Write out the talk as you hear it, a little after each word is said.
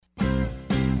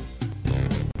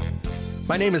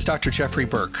My name is Dr. Jeffrey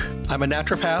Burke. I'm a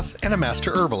naturopath and a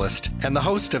master herbalist and the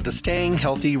host of the Staying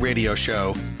Healthy radio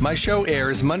show. My show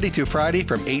airs Monday through Friday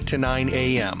from 8 to 9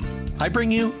 a.m. I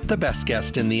bring you the best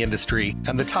guests in the industry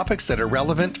and the topics that are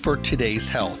relevant for today's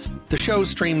health. The shows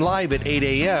stream live at 8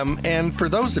 a.m. and for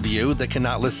those of you that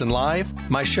cannot listen live,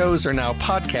 my shows are now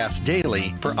podcast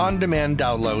daily for on-demand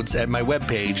downloads at my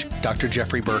webpage,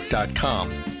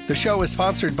 drjeffreyburke.com. The show is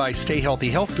sponsored by Stay Healthy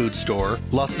Health Food Store,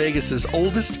 Las Vegas's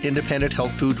oldest independent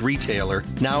health food retailer,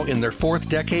 now in their fourth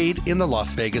decade in the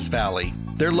Las Vegas Valley.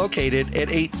 They're located at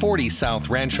 840 South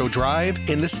Rancho Drive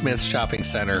in the Smith Shopping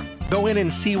Center. Go in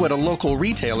and see what a local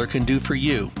retailer can do for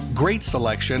you. Great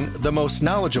selection, the most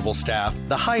knowledgeable staff,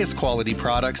 the highest quality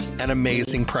products, and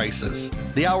amazing prices.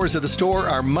 The hours of the store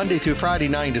are Monday through Friday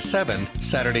 9 to 7,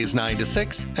 Saturdays 9 to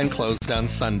 6, and closed on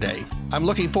Sunday. I'm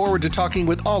looking forward to talking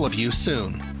with all of you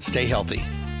soon. Stay healthy.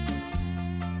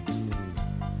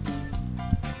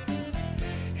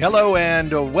 Hello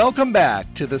and welcome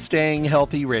back to the Staying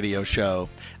Healthy radio show.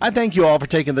 I thank you all for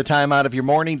taking the time out of your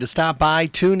morning to stop by,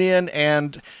 tune in,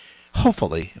 and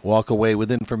hopefully walk away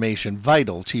with information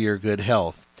vital to your good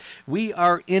health. We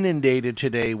are inundated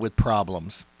today with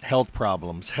problems, health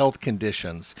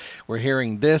conditions. We're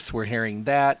hearing this, we're hearing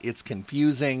that. It's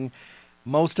confusing.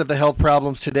 Most of the health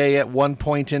problems today at one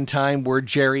point in time were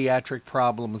geriatric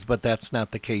problems, but that's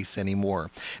not the case anymore.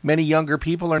 Many younger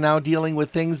people are now dealing with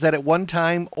things that at one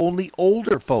time only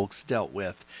older folks dealt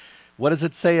with. What does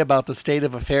it say about the state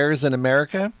of affairs in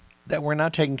America? That we're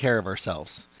not taking care of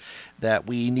ourselves. That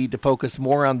we need to focus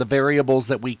more on the variables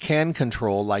that we can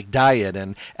control, like diet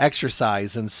and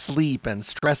exercise and sleep and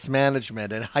stress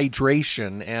management and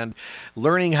hydration, and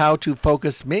learning how to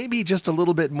focus maybe just a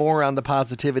little bit more on the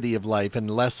positivity of life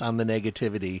and less on the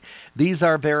negativity. These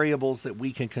are variables that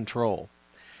we can control.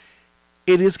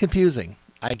 It is confusing.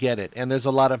 I get it. And there's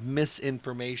a lot of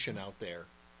misinformation out there.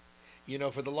 You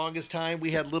know, for the longest time, we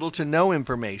had little to no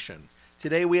information.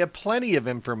 Today, we have plenty of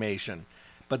information.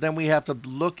 But then we have to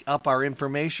look up our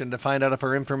information to find out if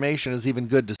our information is even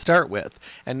good to start with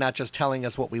and not just telling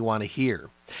us what we want to hear.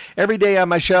 Every day on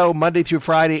my show, Monday through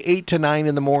Friday, 8 to 9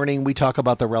 in the morning, we talk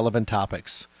about the relevant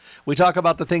topics. We talk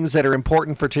about the things that are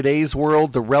important for today's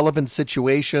world, the relevant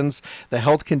situations, the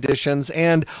health conditions,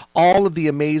 and all of the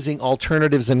amazing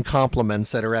alternatives and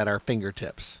complements that are at our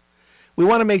fingertips. We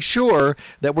want to make sure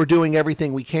that we're doing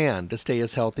everything we can to stay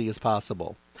as healthy as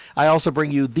possible. I also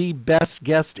bring you the best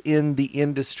guest in the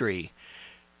industry.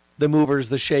 The movers,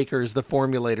 the shakers, the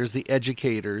formulators, the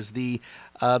educators, the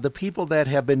people that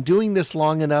have been doing this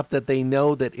long enough that they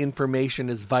know that information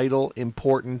is vital,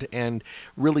 important, and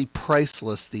really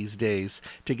priceless these days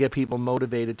to get people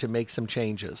motivated to make some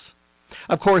changes.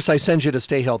 Of course, I send you to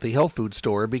Stay Healthy Health Food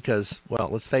Store because, well,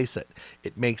 let's face it,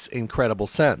 it makes incredible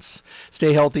sense.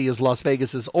 Stay Healthy is Las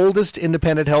Vegas's oldest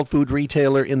independent health food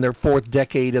retailer in their fourth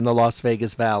decade in the Las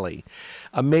Vegas Valley.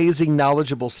 Amazing,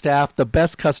 knowledgeable staff, the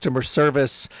best customer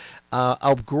service,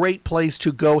 a great place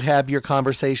to go have your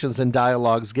conversations and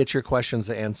dialogues, get your questions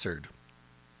answered.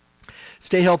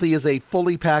 Stay Healthy is a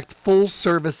fully packed,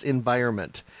 full-service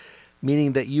environment,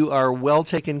 meaning that you are well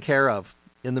taken care of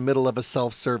in the middle of a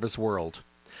self-service world.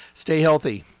 Stay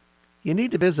healthy. You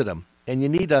need to visit them, and you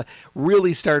need to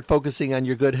really start focusing on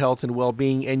your good health and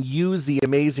well-being and use the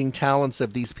amazing talents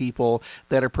of these people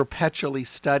that are perpetually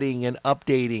studying and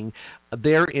updating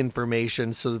their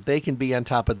information so that they can be on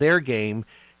top of their game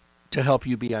to help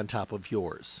you be on top of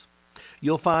yours.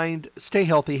 You'll find Stay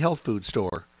Healthy Health Food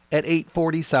Store at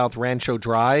 840 South Rancho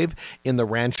Drive in the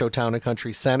Rancho Town and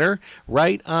Country Center,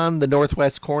 right on the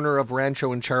northwest corner of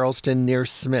Rancho and Charleston near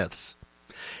Smith's.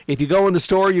 If you go in the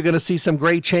store, you're going to see some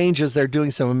great changes. They're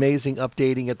doing some amazing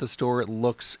updating at the store. It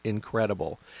looks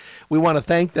incredible. We want to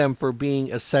thank them for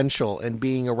being essential and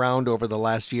being around over the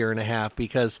last year and a half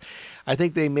because I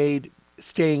think they made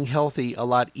staying healthy a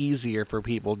lot easier for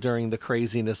people during the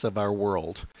craziness of our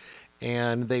world.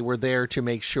 And they were there to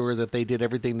make sure that they did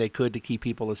everything they could to keep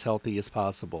people as healthy as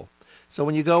possible. So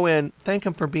when you go in, thank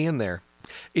them for being there.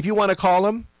 If you want to call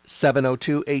them,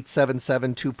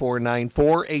 702-877-2494,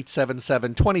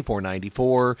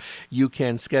 877-2494. You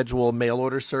can schedule mail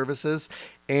order services.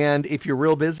 And if you're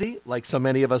real busy, like so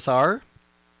many of us are,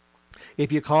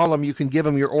 if you call them, you can give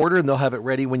them your order and they'll have it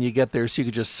ready when you get there. So you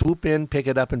can just swoop in, pick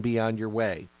it up, and be on your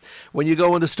way. When you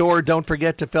go in the store, don't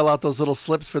forget to fill out those little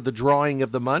slips for the drawing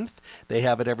of the month. They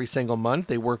have it every single month.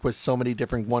 They work with so many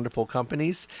different wonderful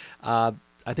companies. I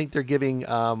think they're giving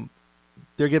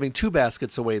 2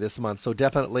 baskets away this month. So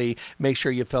definitely make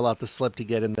sure you fill out the slip to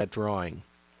get in that drawing.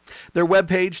 Their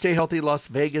webpage,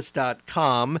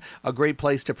 stayhealthylasvegas.com, a great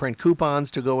place to print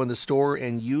coupons to go in the store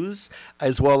and use,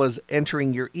 as well as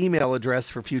entering your email address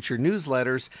for future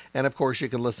newsletters. And of course, you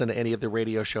can listen to any of the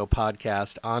radio show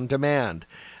podcast on demand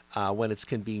when it's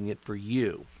convenient for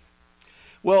you.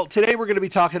 Well, today we're going to be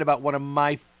talking about one of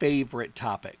my favorite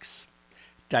topics,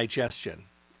 digestion,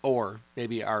 or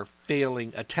maybe our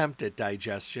failing attempt at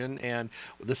digestion and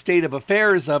the state of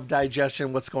affairs of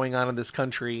digestion, what's going on in this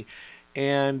country,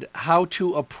 and how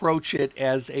to approach it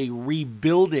as a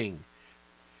rebuilding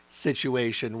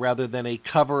situation rather than a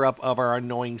cover-up of our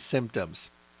annoying symptoms.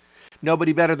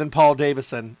 Nobody better than Paul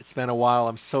Davison. It's been a while.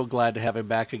 I'm so glad to have him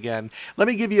back again. Let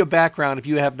me give you a background if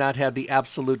you have not had the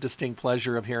absolute distinct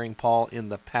pleasure of hearing Paul in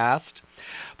the past.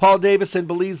 Paul Davison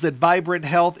believes that vibrant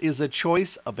health is a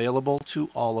choice available to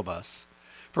all of us.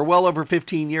 For well over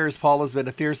 15 years, Paul has been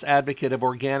a fierce advocate of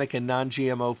organic and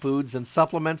non-GMO foods and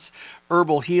supplements,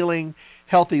 herbal healing,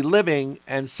 healthy living,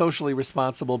 and socially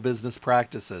responsible business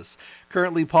practices.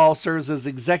 Currently, Paul serves as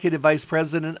Executive Vice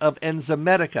President of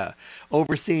Enzymedica,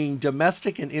 overseeing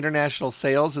domestic and international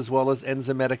sales, as well as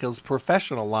Enzymedica's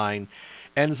professional line,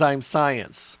 Enzyme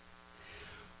Science.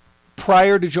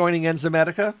 Prior to joining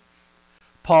Enzymedica,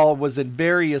 Paul was in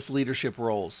various leadership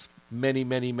roles,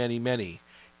 many.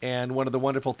 And one of the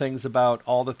wonderful things about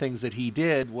all the things that he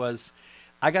did was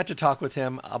I got to talk with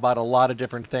him about a lot of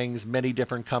different things, many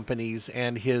different companies,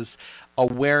 and his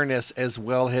awareness as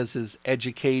well as his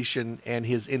education and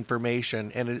his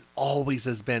information. And it always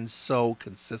has been so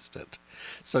consistent.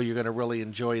 So you're going to really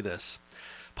enjoy this.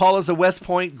 Paul is a West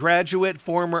Point graduate,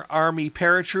 former Army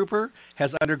paratrooper,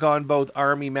 has undergone both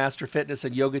Army Master Fitness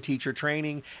and yoga teacher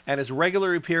training, and has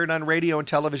regularly appeared on radio and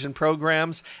television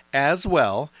programs, as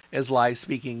well as live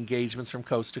speaking engagements from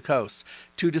coast to coast,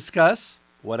 to discuss,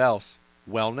 what else?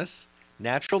 Wellness,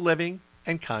 natural living,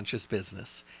 and conscious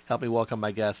business. Help me welcome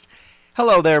my guest.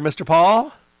 Hello there, Mr.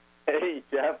 Paul. Hey,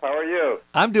 Jeff. How are you?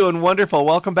 I'm doing wonderful.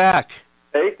 Welcome back.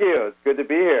 Thank you. It's good to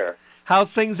be here.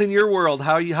 How's things in your world?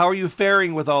 How are you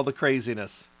faring with all the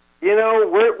craziness? You know,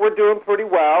 we're doing pretty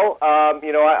well.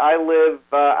 I live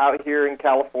out here in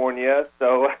California,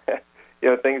 so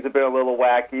things have been a little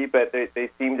wacky, but they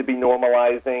seem to be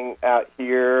normalizing out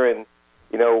here, and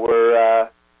we're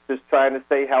just trying to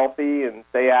stay healthy and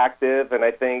stay active. And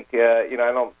I think you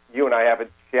and I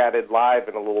haven't chatted live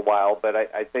in a little while, but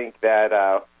I think that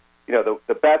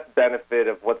the best benefit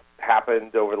of what's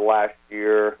happened over the last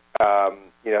year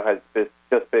has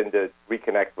just been to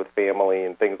reconnect with family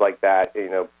and things like that.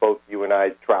 Both you and I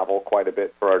travel quite a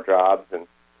bit for our jobs, and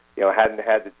hadn't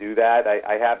had to do that.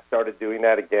 I have started doing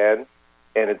that again,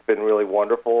 and it's been really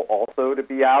wonderful also to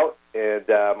be out. And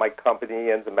my company,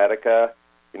 Enzymedica,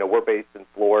 we're based in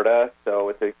Florida, so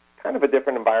it's a kind of a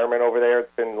different environment over there.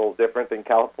 It's been a little different than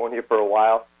California for a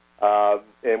while,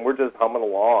 and we're just humming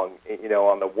along.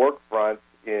 On the work front,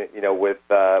 with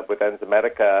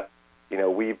Enzymedica,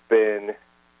 we've been.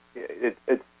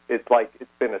 It's like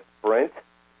it's been a sprint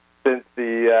since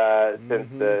the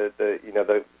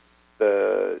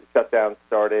shutdown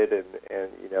started and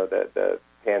the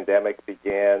pandemic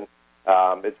began.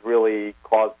 It's really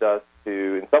caused us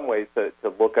to, in some ways, to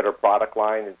look at our product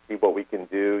line and see what we can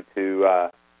do to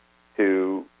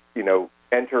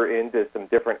enter into some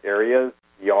different areas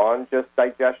beyond just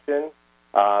digestion,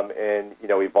 and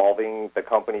evolving the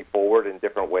company forward in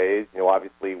different ways.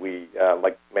 Obviously, we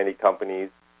like many companies,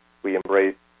 we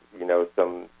embrace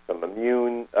some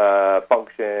immune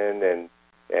function, and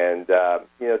so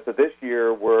this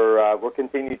year we're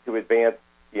continuing to advance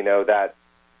that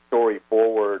story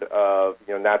forward of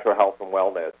natural health and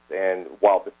wellness, and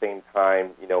while at the same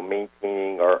time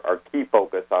maintaining our key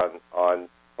focus on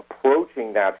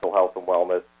approaching natural health and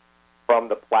wellness from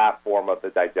the platform of the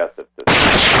digestive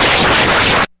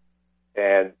system.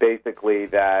 And basically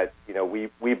that,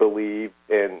 we believe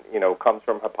in, comes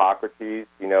from Hippocrates,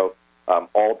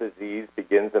 all disease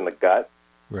begins in the gut.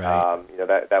 Right.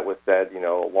 That was said, a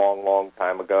long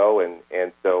time ago.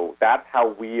 And so that's how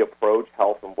we approach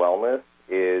health and wellness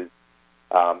is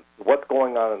what's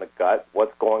going on in the gut,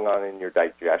 what's going on in your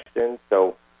digestion.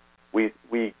 So we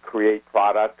create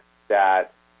products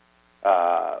that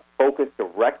focus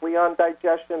directly on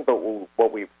digestion, but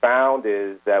what we've found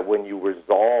is that when you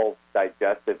resolve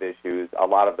digestive issues, a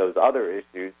lot of those other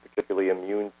issues, particularly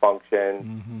immune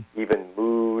function, even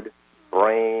mood,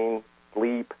 brain,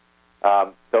 sleep,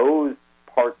 those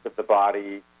parts of the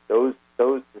body, those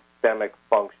systemic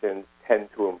functions tend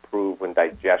to improve when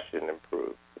digestion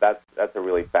improves. That's a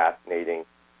really fascinating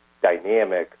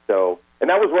dynamic. So, and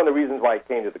that was one of the reasons why I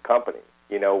came to the company.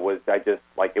 Was I just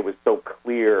it was so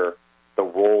clear the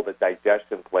role that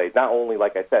digestion played, not only,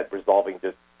 like I said, resolving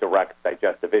just direct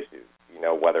digestive issues,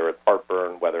 whether it's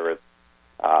heartburn, whether it's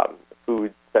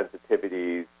food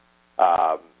sensitivities,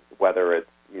 whether it's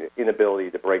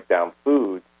inability to break down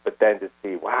foods, but then to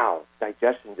see, wow,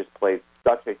 digestion just plays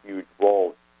such a huge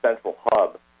role, central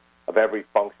hub of every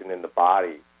function in the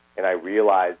body. And I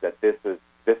realized that this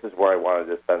is where I wanted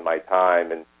to spend my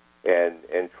time and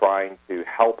trying to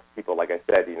help people. Like I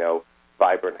said,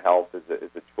 vibrant health is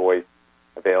a choice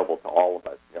available to all of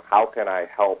us. How can I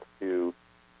help to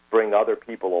bring other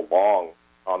people along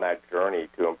on that journey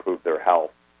to improve their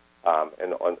health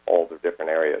in on all the different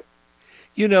areas?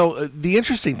 The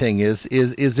interesting thing is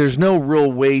there's no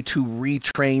real way to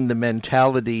retrain the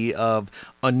mentality of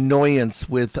annoyance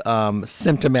with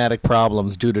symptomatic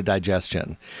problems due to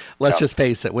digestion. Let's just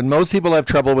face it. When most people have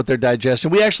trouble with their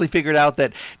digestion, we actually figured out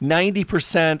that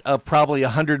 90% of probably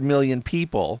 100 million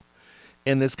people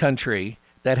in this country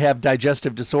that have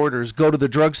digestive disorders go to the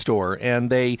drugstore and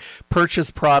they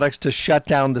purchase products to shut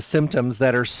down the symptoms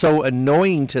that are so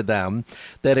annoying to them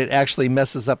that it actually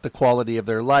messes up the quality of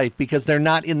their life because they're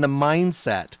not in the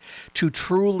mindset to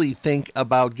truly think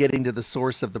about getting to the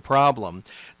source of the problem.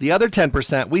 The other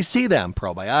 10%, we see them,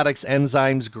 probiotics,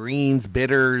 enzymes, greens,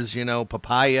 bitters,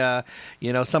 papaya,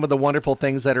 some of the wonderful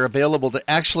things that are available to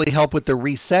actually help with the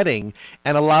resetting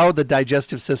and allow the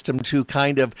digestive system to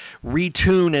kind of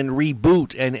retune and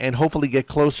reboot and hopefully get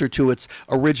closer to its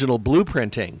original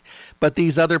blueprinting. But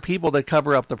these other people that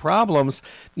cover up the problems,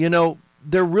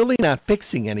 they're really not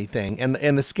fixing anything.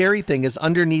 And the scary thing is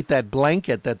underneath that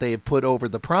blanket that they have put over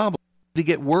the problem, to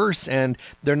get worse, and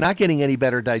they're not getting any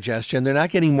better digestion. They're not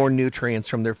getting more nutrients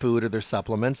from their food or their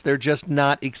supplements. They're just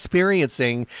not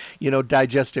experiencing,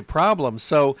 digestive problems.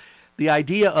 So the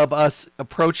idea of us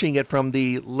approaching it from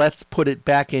the let's put it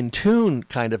back in tune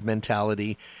kind of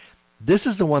mentality, this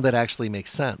is the one that actually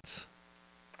makes sense.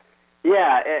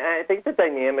 Yeah, and I think the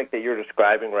dynamic that you're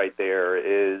describing right there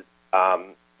is,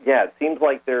 it seems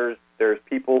like there's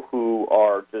people who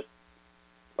are just,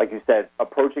 like you said,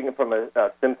 approaching it from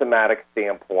a symptomatic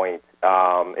standpoint,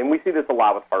 and we see this a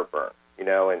lot with heartburn.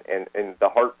 And the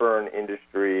heartburn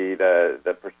industry,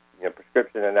 the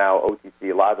prescription and now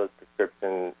OTC, a lot of those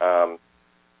prescription,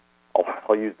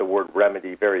 I'll use the word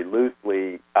remedy very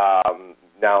loosely.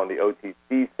 Now on the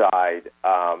OTC side,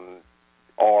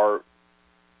 are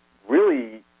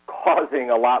really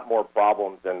causing a lot more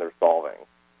problems than they're solving.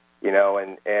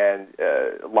 And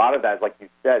a lot of that, like you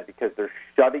said, because they're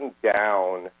shutting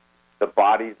down the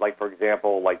body's, like, for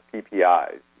example, like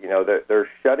PPIs. They're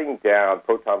shutting down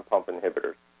proton pump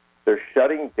inhibitors. They're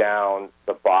shutting down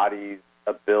the body's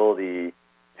ability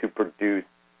to produce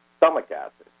stomach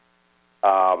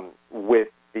acid with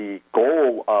the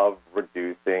goal of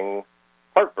reducing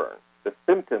heartburn, the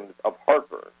symptoms of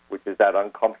heartburn, which is that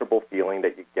uncomfortable feeling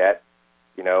that you get,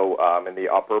 in the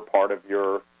upper part of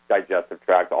your digestive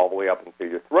tract all the way up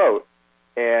into your throat.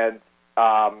 And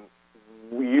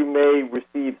you may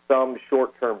receive some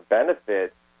short-term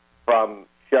benefit from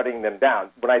shutting them down.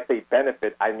 When I say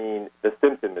benefit, I mean the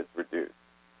symptom is reduced.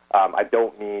 I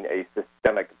don't mean a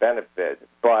systemic benefit,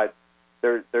 but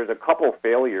there's a couple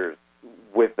failures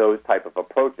with those type of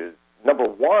approaches. Number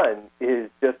one is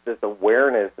just this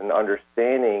awareness and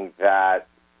understanding that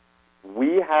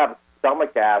we have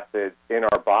stomach acid in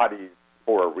our bodies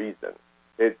for a reason.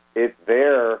 It's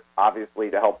there,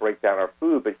 obviously, to help break down our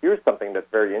food, but here's something that's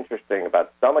very interesting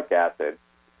about stomach acid,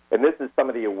 and this is some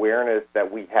of the awareness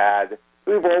that we had.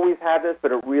 We've always had this,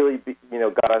 but it really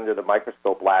got under the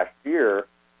microscope last year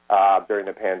during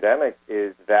the pandemic,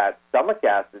 is that stomach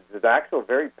acid is actually a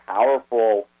very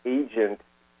powerful agent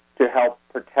to help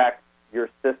protect your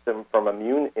system from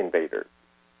immune invaders.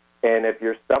 And if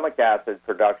your stomach acid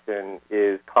production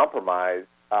is compromised,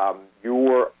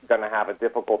 you're going to have a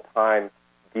difficult time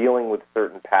dealing with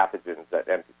certain pathogens that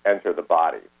enter the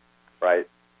body, right?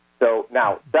 So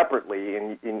now, separately,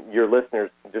 and your listeners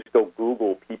can just go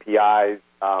Google PPIs,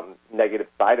 negative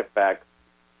side effects,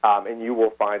 and you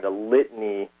will find a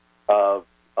litany of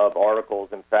articles.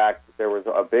 In fact, there was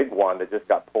a big one that just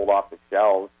got pulled off the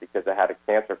shelves because it had a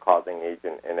cancer-causing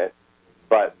agent in it.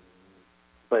 But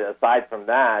aside from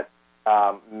that,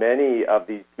 many of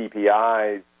these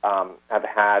PPIs have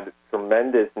had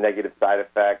tremendous negative side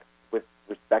effects with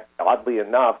respect, oddly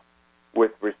enough,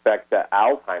 with respect to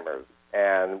Alzheimer's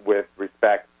and with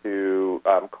respect to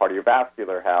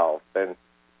cardiovascular health. And,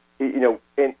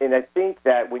 and I think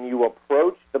that when you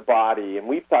approach the body, and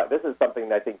we've talked, this is something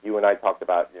that I think you and I talked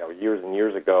about, years and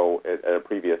years ago at a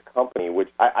previous company, which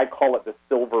I call it the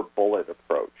silver bullet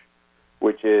approach,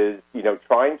 which is,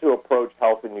 trying to approach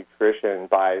health and nutrition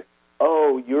by,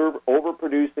 you're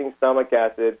overproducing stomach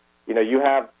acid, you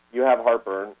have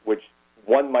heartburn, which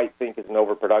one might think is an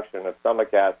overproduction of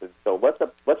stomach acid. So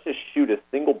let's just shoot a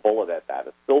single bullet at that,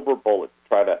 a silver bullet, to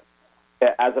try to,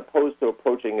 as opposed to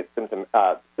approaching it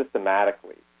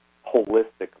systematically,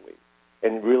 holistically,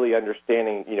 and really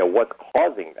understanding, what's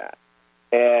causing that.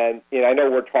 And I know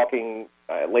we're talking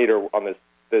later on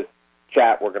this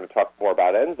chat. We're going to talk more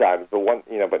about enzymes,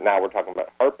 but now we're talking about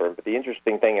heartburn. But the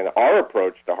interesting thing in our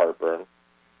approach to heartburn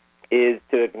is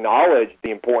to acknowledge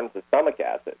the importance of stomach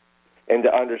acid and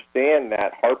to understand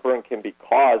that heartburn can be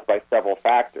caused by several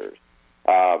factors.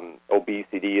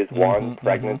 Obesity is one.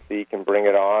 Pregnancy can bring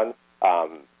it on.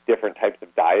 Different types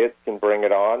of diets can bring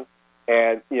it on.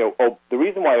 And, the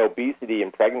reason why obesity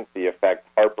and pregnancy affect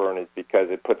heartburn is because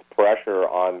it puts pressure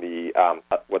on the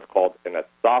what's called an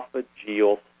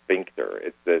esophageal sphincter.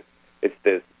 It's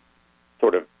this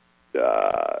sort of,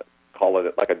 call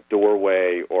it like a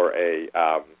doorway or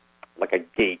like a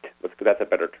gate. That's a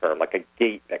better term, like a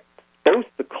gate that's supposed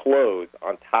to close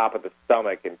on top of the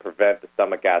stomach and prevent the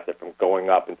stomach acid from going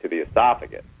up into the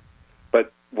esophagus.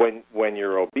 But when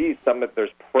you're obese,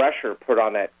 there's pressure put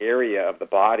on that area of the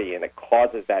body, and it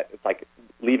causes that. It's like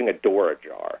leaving a door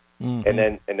ajar, and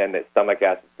then the stomach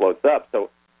acid floats up. So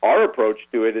our approach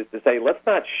to it is to say, let's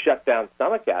not shut down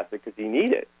stomach acid because you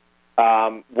need it.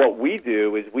 What we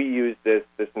do is we use this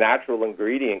natural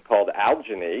ingredient called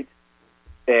alginate,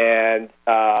 and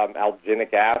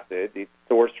alginic acid. It's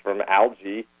sourced from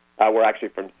algae. We're actually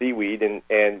from seaweed,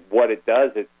 and what it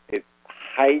does is it's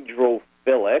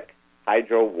hydrophilic.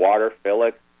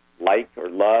 Hydro-water-philic, like or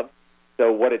love.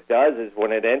 So what it does is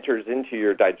when it enters into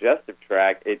your digestive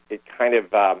tract, it kind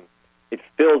of it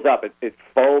fills up, it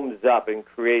foams up and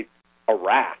creates a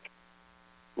raft,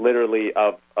 literally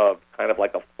of kind of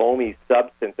like a foamy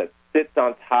substance that sits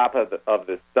on top of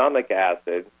the stomach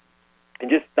acid and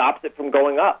just stops it from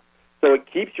going up. So it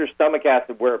keeps your stomach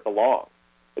acid where it belongs.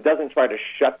 It doesn't try to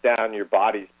shut down your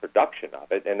body's production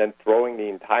of it and then throwing the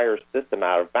entire system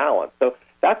out of balance. So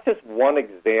that's just one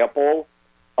example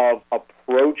of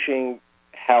approaching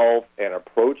health and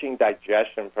approaching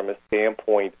digestion from a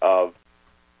standpoint of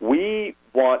we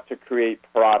want to create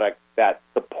products that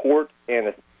support and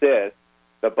assist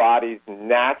the body's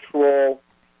natural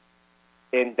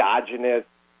endogenous,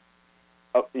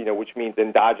 which means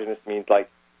endogenous means like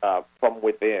from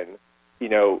within,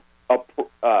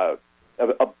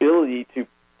 ability to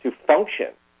function.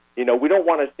 We don't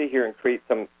want to sit here and create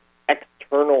some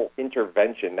external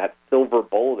intervention, that silver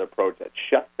bullet approach that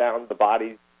shuts down the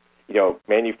body's,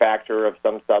 manufacture of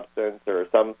some substance or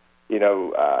some,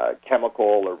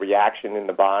 chemical or reaction in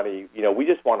the body. We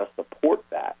just want to support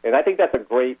that. And I think that's a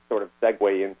great sort of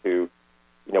segue into,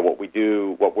 what we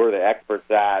do, what we're the experts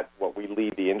at, what we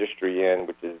lead the industry in,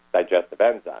 which is digestive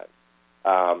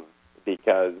enzymes.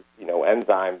 Because,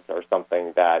 enzymes are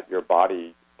something that your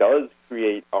body does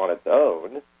create on its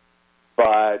own,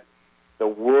 but the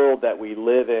world that we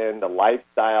live in, the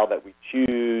lifestyle that we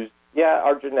choose,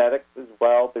 our genetics as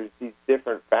well. There's these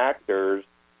different factors,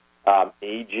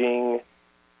 aging,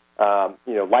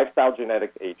 lifestyle,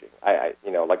 genetics, aging.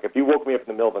 Like if you woke me up in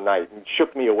the middle of the night and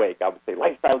shook me awake, I would say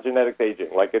lifestyle, genetics,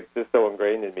 aging. Like it's just so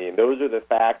ingrained in me. And those are the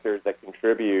factors that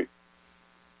contribute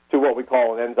to what we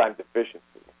call an enzyme deficiency.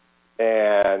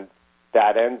 And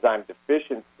that enzyme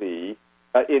deficiency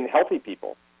in healthy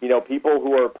people, people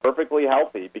who are perfectly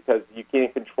healthy, because you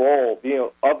can't control,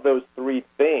 of those three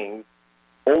things,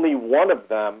 only one of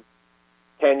them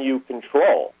can you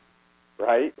control,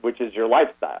 right, which is your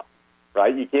lifestyle,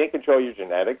 right? You can't control your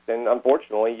genetics, and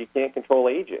unfortunately, you can't control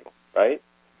aging, right?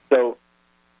 So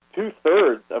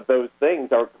 2/3 of those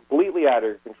things are completely out of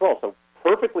your control. So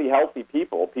perfectly healthy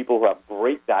people who have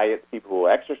great diets, people who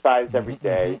exercise every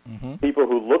day, people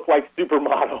who look like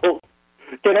supermodels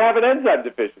can have an enzyme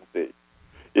deficiency,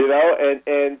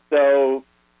 and so,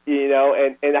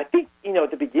 and I think,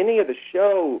 at the beginning of the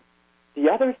show, the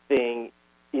other thing,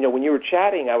 when you were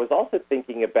chatting, I was also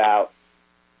thinking about,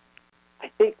 I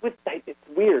think it's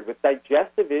weird, with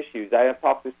digestive issues, I have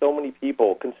talked to so many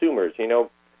people, consumers,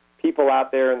 people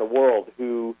out there in the world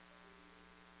who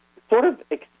sort of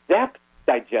accept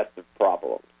digestive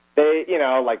problems. They,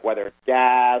 like whether it's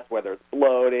gas, whether it's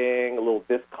bloating, a little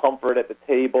discomfort at the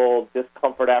table,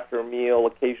 discomfort after a meal,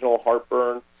 occasional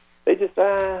heartburn. They just,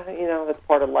 that's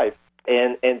part of life.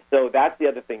 And so that's the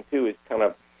other thing, too, is kind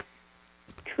of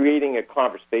creating a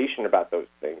conversation about those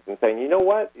things and saying, you know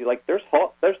what, like there's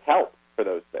help for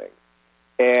those things.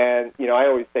 And, I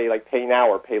always say, like, pay now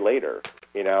or pay later,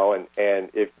 and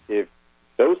if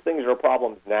those things are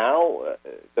problems now,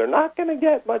 they're not going to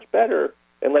get much better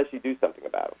unless you do something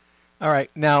about them. All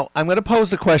right. Now, I'm going to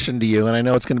pose a question to you, and I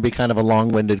know it's going to be kind of a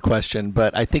long-winded question,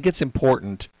 but I think it's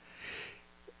important.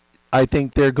 I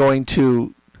think they're going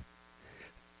to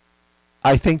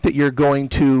I think that you're going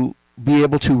to be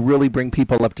able to really bring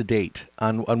people up to date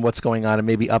on what's going on and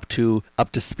maybe up to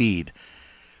speed.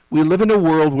 We live in a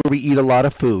world where we eat a lot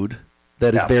of food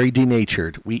that is very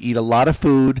denatured. We eat a lot of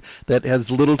food that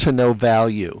has little to no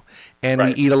value. And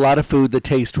we eat a lot of food that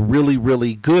tastes really,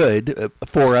 really good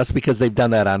for us because they've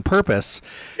done that on purpose.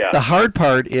 The hard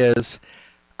part is,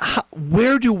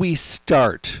 where do we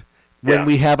start when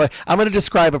we have I'm going to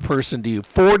describe a person to you,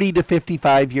 40 to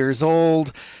 55 years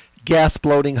old, gas,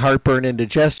 bloating, heartburn,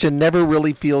 indigestion, never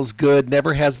really feels good,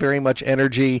 never has very much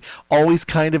energy, always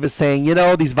kind of is saying,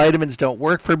 these vitamins don't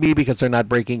work for me because they're not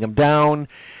breaking them down.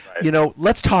 Right.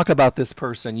 Let's talk about this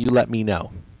person. You let me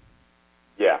know.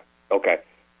 Yeah. Okay.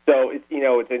 So,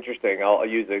 it's interesting. I'll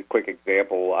use a quick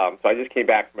example. So I just came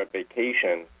back from a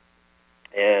vacation,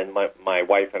 and my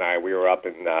wife and I, we were up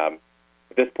in, at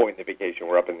this point in the vacation,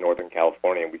 we're up in Northern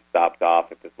California, and we stopped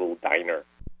off at this little diner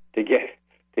to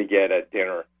get a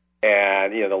dinner.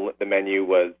 And, the menu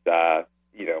was,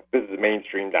 this is a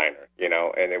mainstream diner,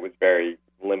 and it was very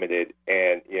limited.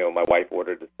 And, my wife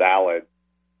ordered a salad,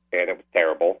 and it was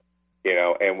terrible,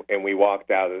 and we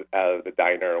walked out of the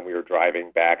diner, and we were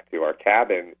driving back to our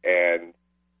cabin, and,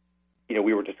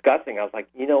 we were discussing. I was like,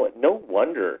 no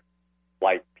wonder,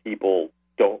 people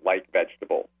don't like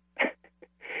vegetables.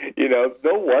 No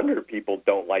wonder people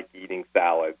don't like eating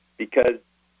salads, because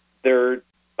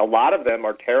a lot of them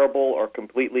are terrible or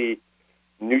completely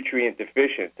nutrient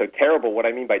deficient. So terrible, what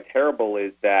I mean by terrible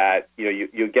is that,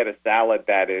 you get a salad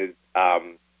that is,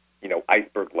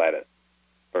 iceberg lettuce,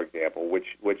 for example, which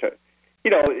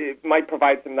it might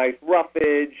provide some nice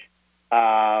roughage.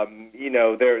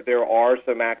 There are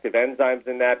some active enzymes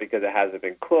in that because it hasn't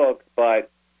been cooked. But,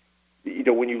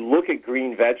 when you look at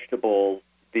green vegetables,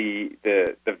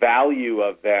 the value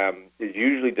of them is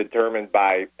usually determined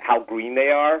by how green they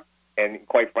are, and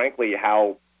quite frankly,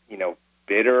 how,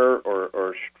 bitter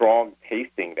or strong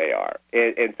tasting they are.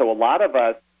 And so a lot of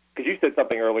us, because you said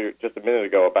something earlier, just a minute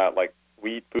ago, about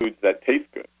we eat foods that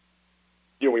taste good.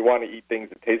 We want to eat things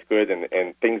that taste good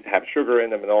and things that have sugar in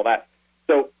them and all that.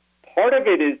 So part of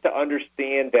it is to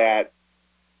understand that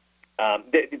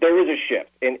there is a shift.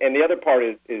 And the other part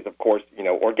is of course,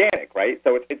 organic, right?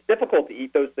 So it's difficult to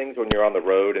eat those things when you're on the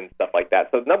road and stuff like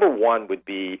that. So number one would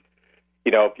be,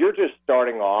 if you're just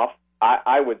starting off,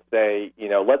 I would say,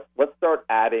 let's start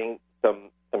adding some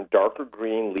darker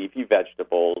green leafy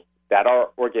vegetables that are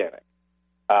organic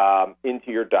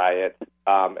into your diet.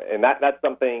 And that's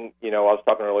something, I was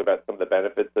talking earlier about some of the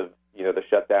benefits of, the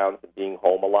shutdowns and being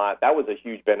home a lot. That was a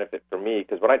huge benefit for me,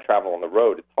 because when I travel on the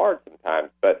road, it's hard sometimes.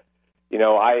 But,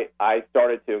 I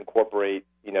started to incorporate,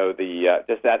 the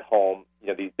just at home,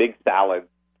 these big salads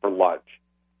for lunch,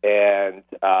 and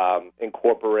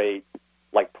incorporate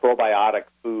probiotic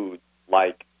foods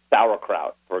like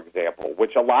sauerkraut, for example,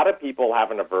 which a lot of people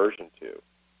have an aversion to.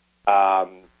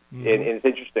 And it's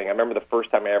interesting. I remember the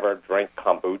first time I ever drank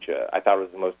kombucha. I thought it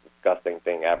was the most disgusting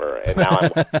thing ever. And now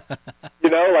I'm,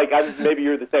 maybe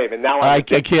you're the same. And now I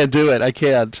can't do it. I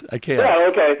can't. Yeah,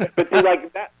 okay. But see,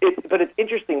 that, but it's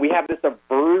interesting. We have this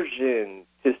aversion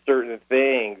to certain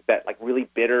things that really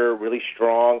bitter, really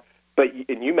strong.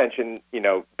 And you mentioned,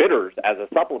 bitters as a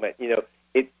supplement.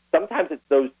 Sometimes it's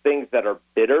those things that are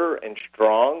bitter and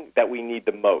strong that we need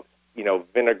the most.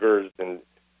 Vinegars and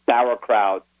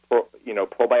sauerkraut,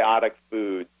 probiotic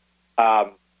foods.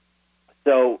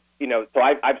 So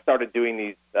I've started doing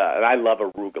these, and I love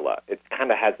arugula. It kind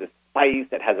of has this spice.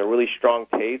 It has a really strong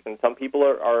taste, and some people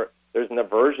there's an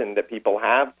aversion that people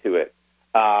have to it.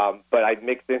 But I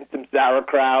mixed in some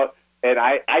sauerkraut, and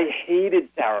I hated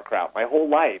sauerkraut my whole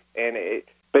life.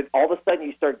 But all of a sudden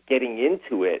you start getting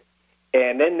into it,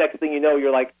 and then next thing you know,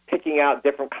 you're picking out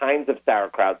different kinds of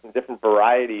sauerkrauts and different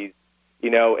varieties,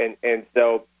 and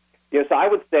so. So I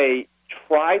would say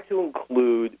try to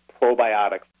include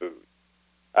probiotic foods.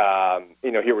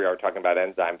 Here we are talking about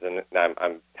enzymes, and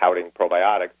I'm touting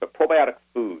probiotics, but probiotic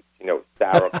foods,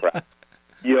 sauerkraut,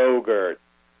 yogurt,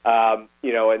 and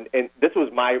this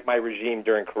was my regime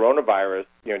during coronavirus,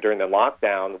 during the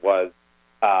lockdown was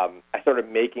I started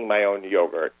making my own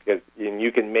yogurt, because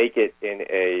you can make it in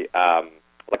a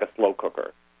slow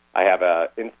cooker. I have a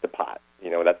Instapot,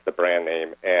 that's the brand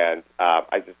name, and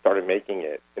I just started making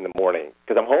it in the morning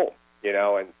because I'm home,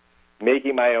 and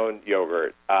making my own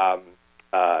yogurt,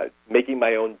 making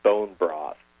my own bone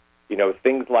broth,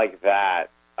 things like that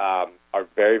are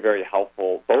very, very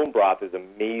helpful. Bone broth is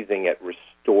amazing at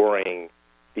restoring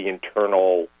the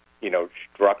internal,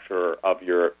 structure of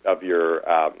your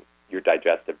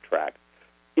digestive tract.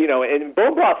 And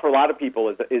bone broth for a lot of people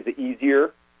is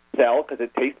easier sell because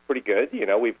it tastes pretty good. You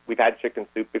know, we've had chicken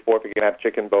soup before. If you're going to have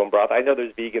chicken bone broth, I know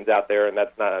there's vegans out there, and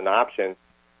that's not an option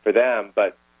for them.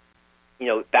 But you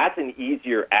know, that's an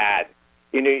easier add.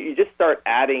 You know, you just start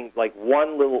adding like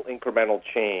one little incremental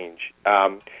change.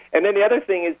 And then the other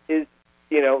thing is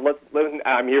you know,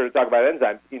 I'm here to talk about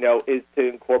enzymes. You know, is to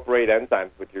incorporate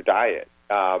enzymes with your diet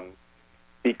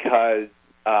because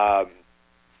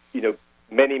you know,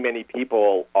 many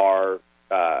people are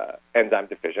enzyme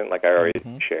deficient, like I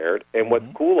already shared. And what's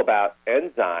cool about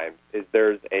enzymes is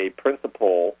there's a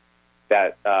principle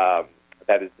that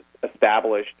that is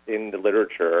established in the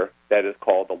literature that is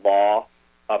called the law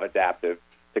of adaptive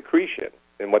secretion.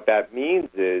 And what that means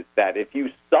is that if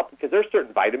you because there's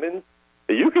certain vitamins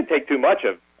that you can take too much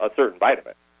of a certain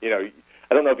vitamin. You know,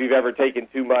 I don't know if you've ever taken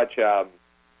too much.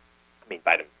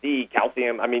 Vitamin C,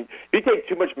 calcium. I mean, if you take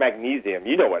too much magnesium,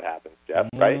 you know what happens, Jeff,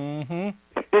 right? You know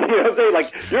what I'm saying?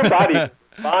 Like, your body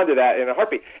respond to that in a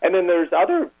heartbeat. And then there's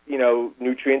other, you know,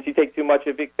 nutrients you take too much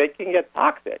of, they can get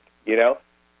toxic, you know?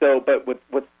 So, but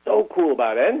what's so cool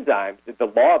about enzymes is the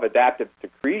law of adaptive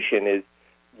secretion is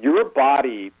your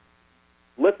body,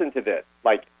 listen to this,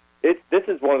 like, this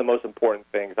is one of the most important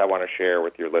things I want to share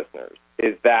with your listeners,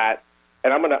 is that,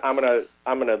 and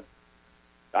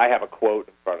I have a quote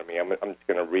in front of me. I'm just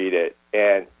going to read it.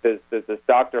 And there's this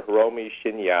Dr. Hiromi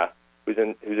Shinya, who's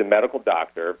a medical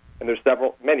doctor, and there's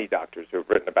many doctors who have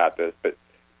written about this, but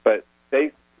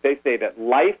they say that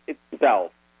life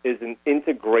itself is an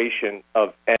integration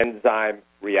of enzyme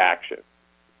reactions.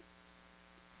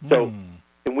 So,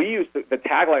 and we used the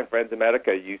tagline for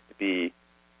Enzymedica used to be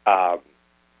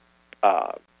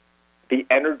the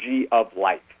energy of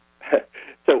life.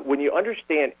 So when you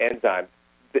understand enzymes,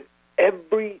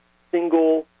 every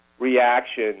single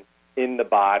reaction in the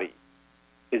body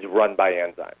is run by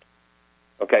enzymes.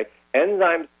 Okay,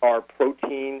 enzymes are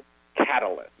protein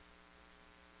catalysts.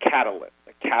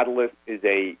 A catalyst is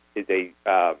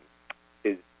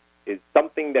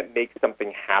something that makes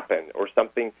something happen, or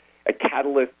something. A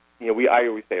catalyst, you know, I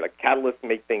always say, like, catalysts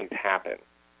make things happen.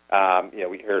 You know,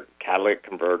 we hear catalytic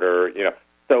converter. You know,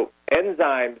 so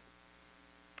enzymes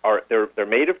they're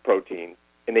made of proteins,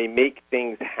 and they make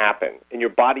things happen, and your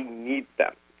body needs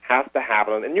them, has to have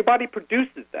them, and your body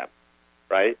produces them,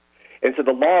 right? And so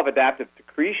the law of adaptive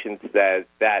secretion says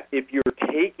that if you're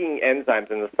taking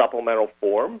enzymes in a supplemental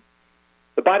form,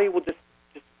 the body will just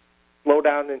slow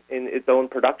down in its own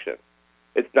production.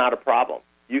 It's not a problem.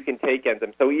 You can take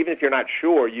enzymes. So even if you're not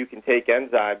sure, you can take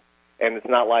enzymes, and it's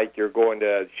not like you're going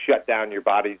to shut down your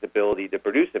body's ability to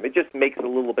produce them. It just makes a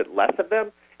little bit less of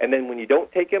them, and then when you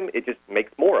don't take them, it just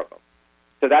makes more of them.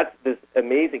 So that's this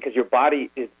amazing, because your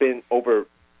body has been over,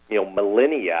 you know,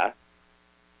 millennia.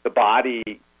 The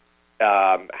body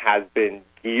has been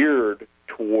geared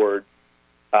toward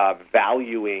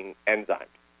valuing enzymes.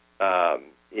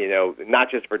 You know,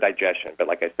 not just for digestion, but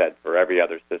like I said, for every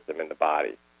other system in the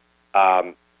body.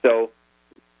 So,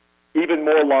 even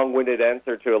more long-winded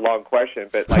answer to a long question,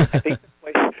 but like I think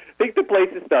the place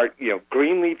to start, you know,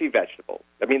 green leafy vegetables.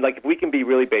 I mean, like, if we can be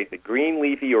really basic, green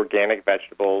leafy organic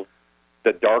vegetables.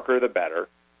 The darker, the better.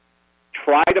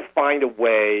 Try to find a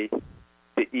way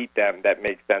to eat them that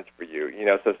makes sense for you. You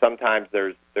know, so sometimes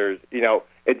there's you know,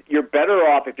 you're better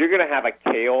off, if you're going to have a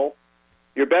kale,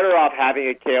 you're better off having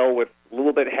a kale with a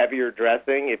little bit heavier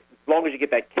dressing, as long as you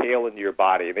get that kale into your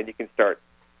body, and then you can start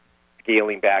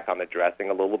scaling back on the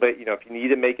dressing a little bit. You know, if you need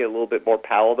to make it a little bit more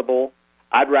palatable,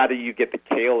 I'd rather you get the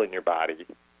kale in your body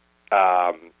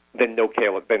than no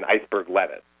kale, than iceberg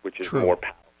lettuce, which is more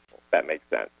palatable. That makes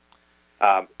sense.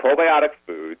 Probiotic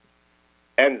foods,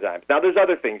 enzymes. Now, there's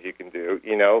other things you can do,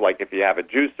 you know, like if you have a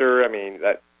juicer, I mean,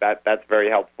 that's very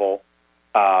helpful.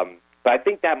 But I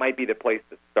think that might be the place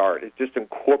to start, is just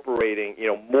incorporating, you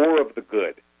know, more of the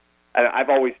good. And I've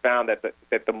always found that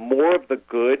the more of the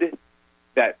good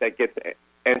that gets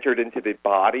entered into the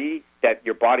body, that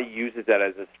your body uses that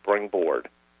as a springboard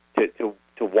to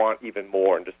want even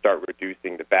more and to start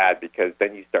reducing the bad, because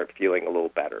then you start feeling a little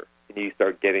better, and you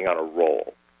start getting on a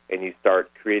roll, and you start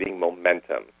creating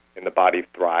momentum, and the body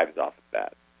thrives off of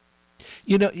that.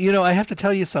 You know, I have to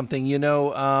tell you something. You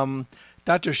know,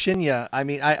 Dr. Shinya, I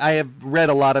mean, I have read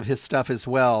a lot of his stuff as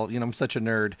well. You know, I'm such a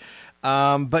nerd.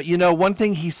 But, you know, one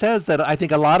thing he says that I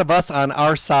think a lot of us on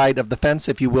our side of the fence,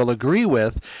 if you will, agree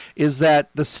with, is that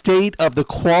the state of the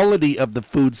quality of the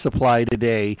food supply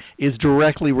today is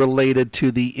directly related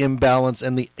to the imbalance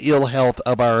and the ill health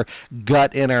of our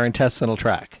gut and our intestinal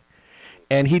tract.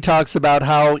 And he talks about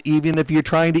how even if you're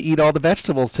trying to eat all the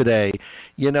vegetables today,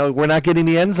 we're not getting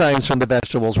the enzymes from the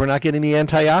vegetables. We're not getting the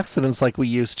antioxidants like we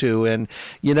used to. And,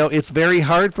 it's very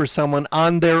hard for someone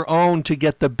on their own to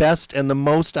get the best and the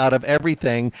most out of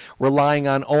everything, relying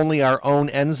on only our own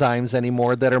enzymes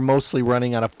anymore that are mostly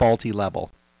running on a faulty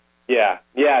level. Yeah,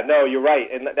 no, you're right.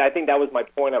 And I think that was my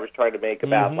point I was trying to make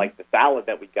about, like, the salad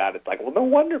that we got. It's like, well, no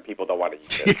wonder people don't want to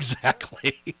eat this.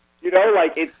 Exactly.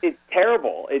 It's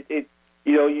terrible.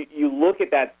 You look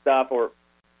at that stuff, or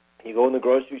you go in the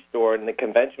grocery store in the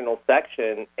conventional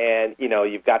section, and,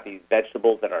 you've got these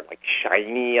vegetables that are, like,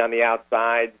 shiny on the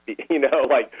outside,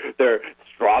 like they're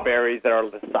strawberries that are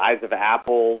the size of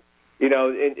apples,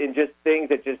 and just things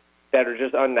that are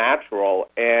just unnatural.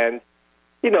 And,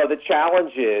 the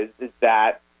challenge is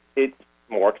that it's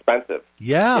more expensive.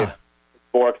 Yeah. It's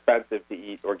more expensive to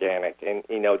eat organic. And,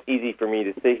 it's easy for me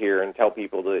to sit here and tell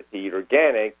people to eat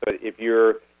organic, but if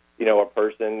you're, a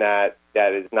person that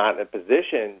is not in a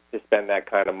position to spend that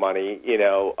kind of money,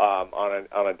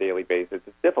 on a daily basis,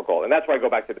 it's difficult. And that's why I go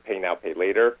back to the pay now, pay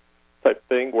later type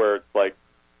thing, where it's like,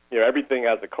 everything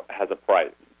has a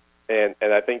price. And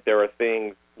I think there are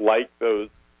things like those,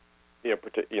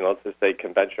 let's just say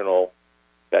conventional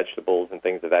vegetables and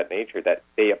things of that nature that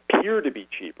they appear to be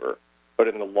cheaper, but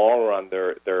in the long run,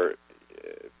 they're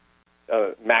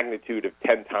magnitude of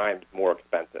 10 times more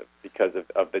expensive because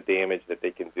of the damage that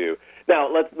they can do.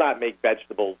 Now, let's not make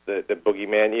vegetables the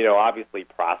boogeyman. Obviously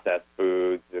processed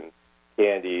foods and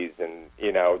candies and,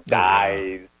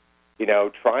 dyes,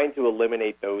 trying to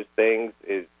eliminate those things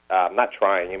is not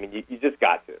trying. I mean, you just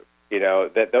got to,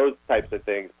 that those types of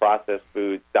things, processed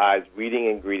foods, dyes, reading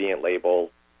ingredient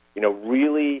labels,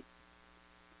 really,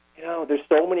 there's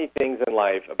so many things in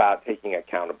life about taking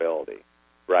accountability,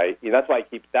 right? That's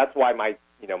why my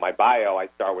bio, I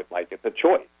start with, like, it's a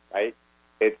choice, right?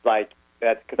 It's like,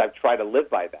 that's because I've tried to live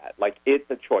by that. Like, it's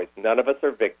a choice. None of us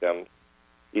are victims,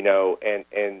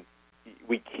 and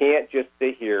we can't just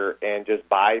sit here and just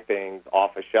buy things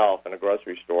off a shelf in a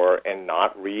grocery store and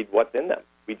not read what's in them.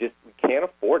 We can't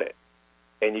afford it.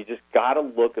 And you just got to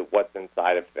look at what's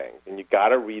inside of things, and you got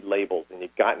to read labels. And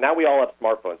now we all have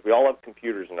smartphones. We all have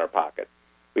computers in our pockets.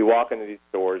 We walk into these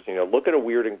stores, look at a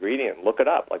weird ingredient, look it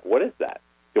up. Like, what is that?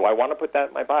 Do I want to put that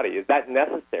in my body? Is that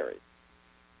necessary?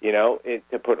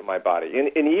 To put in my body.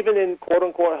 And even in quote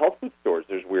unquote health food stores,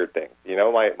 there's weird things.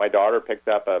 My daughter picked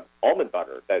up a almond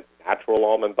butter, that natural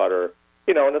almond butter,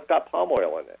 and it's got palm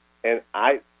oil in it. And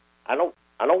I don't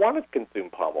want to consume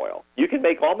palm oil. You can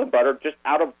make almond butter just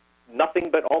out of nothing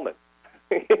but almonds.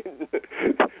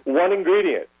 One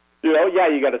ingredient. You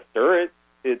got to stir it.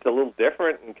 It's a little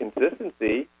different in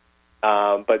consistency.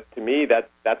 But to me,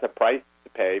 that's a price to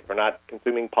pay for not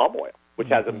consuming palm oil, which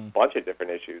has a bunch of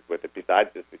different issues with it besides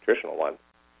just nutritional ones,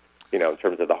 in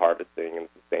terms of the harvesting and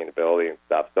sustainability and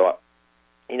stuff. So,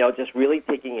 just really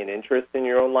taking an interest in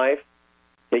your own life,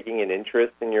 taking an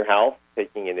interest in your health,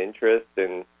 taking an interest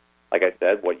in, like I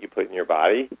said, what you put in your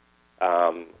body.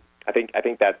 I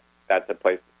think that's a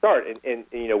place to start. And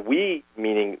we,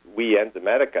 meaning we,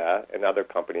 Enzymedica, and other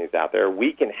companies out there,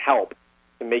 we can help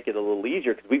to make it a little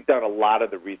easier because we've done a lot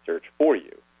of the research for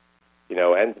you.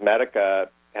 Enzymedica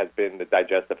has been the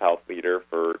digestive health leader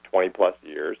for 20-plus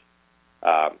years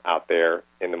out there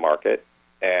in the market,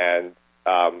 and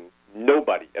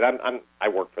nobody, and I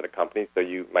work for the company, so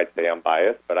you might say I'm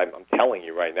biased, but I'm telling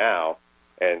you right now,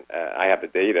 and I have the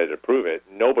data to prove it,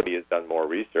 nobody has done more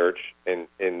research in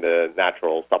the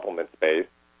natural supplement space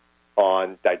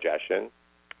on digestion,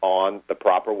 on the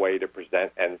proper way to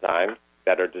present enzymes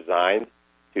that are designed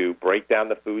to break down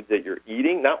the foods that you're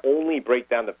eating, not only break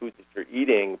down the foods that you're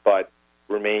eating, but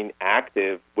remain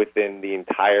active within the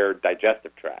entire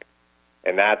digestive tract.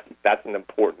 And that's an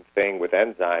important thing with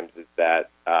enzymes, is that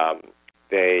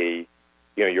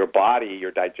your body,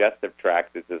 your digestive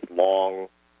tract is this long,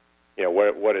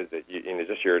 what is it?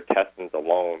 Just your intestines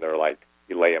alone, they're like,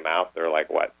 you lay them out, they're like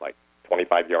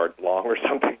 25 yards long or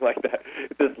something like that.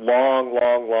 It's this long,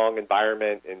 long, long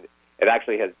environment, and it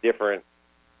actually has different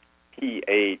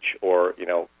pH or,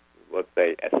 let's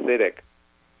say acidic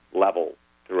levels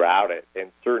throughout it.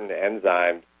 And certain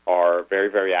enzymes are very,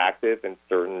 very active in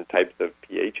certain types of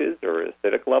pHs or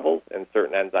acidic levels, and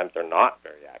certain enzymes are not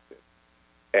very active.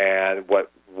 And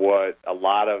what a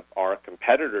lot of our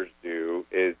competitors do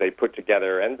is they put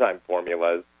together enzyme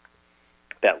formulas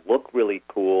that look really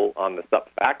cool on the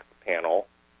sub-facts panel,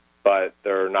 but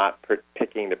they're not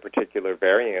picking the particular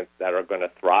variants that are going to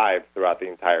thrive throughout the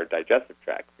entire digestive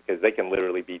tract, because they can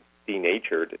literally be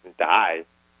denatured and die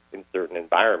in certain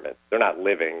environments. They're not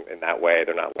living in that way.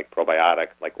 They're not like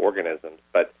probiotics, like organisms,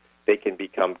 but they can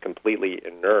become completely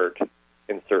inert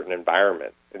in certain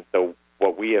environments. And so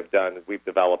what we have done is we've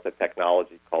developed a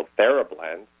technology called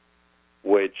TheraBlend,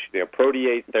 which,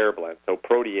 protease TheraBlend. So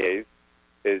protease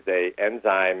is a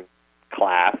enzyme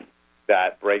class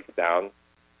that breaks down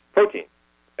protein.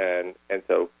 And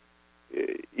so,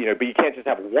 but you can't just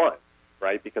have one,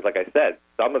 right? Because like I said,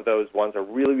 some of those ones are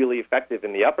really, really effective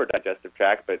in the upper digestive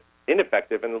tract, but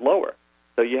ineffective in the lower.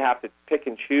 So you have to pick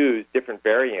and choose different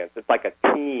variants. It's like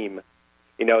a team.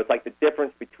 It's like the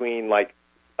difference between like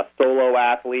a solo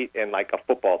athlete and like a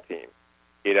football team,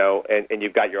 and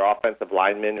you've got your offensive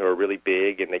linemen who are really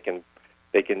big and they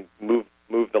can move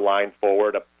the line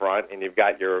forward up front, and you've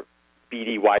got your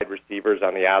speedy wide receivers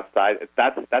on the outside.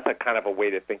 That's a kind of a way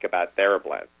to think about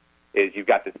TheraBlend, is you've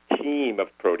got this team of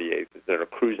proteases that are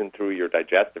cruising through your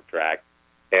digestive tract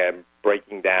and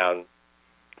breaking down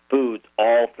foods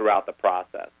all throughout the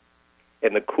process.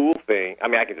 And the cool thing,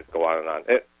 I could just go on and on.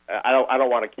 I don't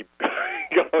want to keep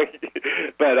going,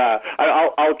 but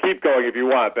I'll keep going if you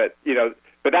want. But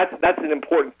that's an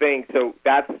important thing. So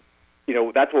that's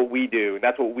what we do, and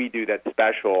that's what we do that's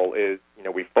special. Is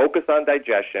we focus on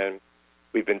digestion.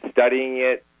 We've been studying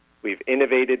it. We've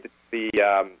innovated the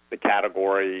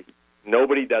category.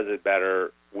 Nobody does it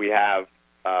better. We have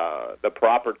the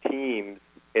proper teams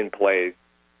in place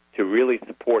to really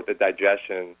support the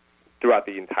digestion throughout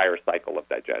the entire cycle of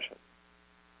digestion.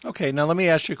 Okay, now let me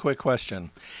ask you a quick question.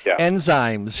 Yeah.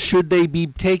 Enzymes, should they be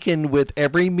taken with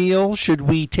every meal? Should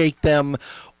we take them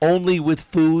only with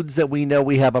foods that we know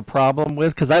we have a problem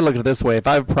with? Because I look at it this way. If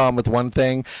I have a problem with one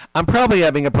thing, I'm probably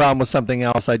having a problem with something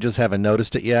else. I just haven't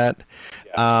noticed it yet.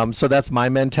 Yeah. So that's my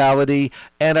mentality.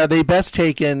 And are they best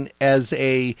taken as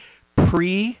a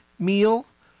pre-meal,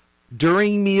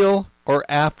 during meal, or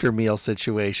after meal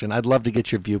situation? I'd love to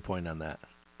get your viewpoint on that.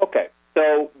 Okay.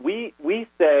 So we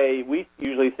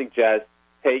usually suggest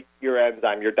take your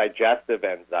enzyme, your digestive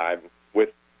enzyme, with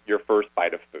your first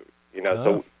bite of food.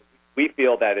 So we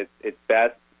feel that it's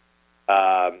best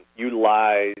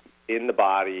utilized in the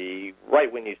body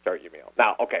right when you start your meal.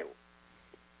 Now, okay,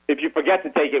 if you forget to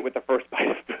take it with the first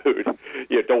bite of food,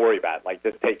 don't worry about it. Like,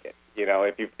 just take it.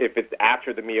 If it's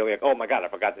after the meal, you're like, oh my God, I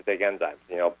forgot to take enzymes.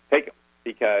 Take them,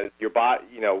 because your body,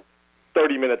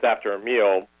 30 minutes after a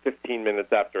meal, 15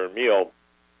 minutes after a meal,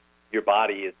 your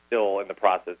body is still in the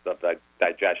process of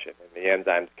digestion, and the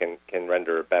enzymes can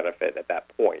render a benefit at that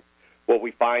point. What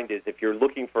we find is if you're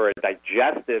looking for a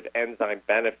digestive enzyme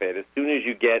benefit, as soon as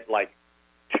you get like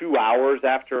 2 hours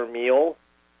after a meal,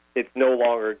 it's no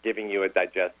longer giving you a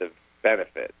digestive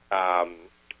benefit.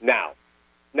 Now,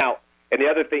 and the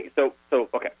other thing, so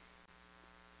okay.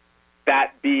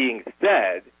 That being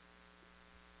said,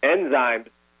 enzymes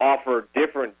offer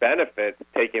different benefits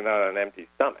taken on an empty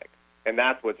stomach. And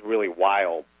that's what's really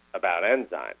wild about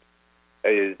enzymes,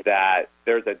 is that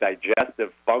there's a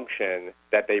digestive function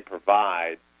that they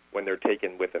provide when they're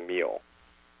taken with a meal.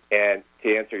 And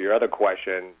to answer your other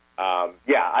question,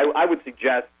 I would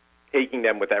suggest taking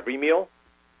them with every meal,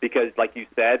 because like you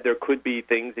said, there could be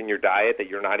things in your diet that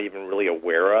you're not even really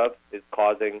aware of is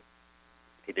causing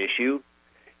an issue.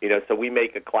 So we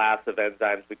make a class of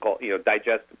enzymes we call,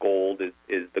 Digest Gold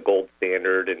is the gold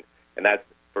standard, and that's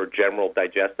for general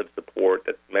digestive support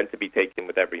that's meant to be taken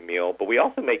with every meal. But we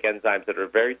also make enzymes that are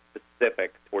very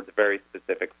specific towards very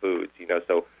specific foods.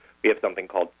 So we have something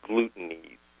called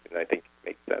Glutenase, and I think it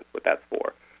makes sense what that's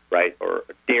for, right? Or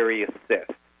Dairy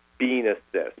Assist, Bean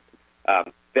Assist,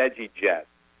 VeggieJet.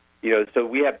 So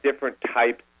we have different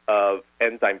types of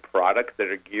enzyme products that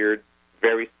are geared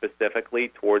very specifically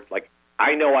towards, like,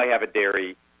 I know I have a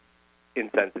dairy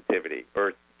insensitivity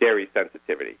or dairy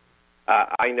sensitivity.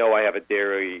 I know I have a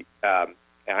dairy.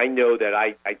 I know that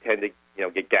I tend to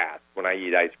get gas when I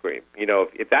eat ice cream.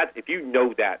 If you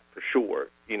know that for sure,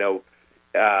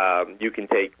 you can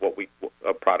take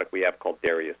a product we have called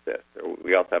Dairy Assist. Or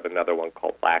we also have another one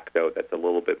called Lacto that's a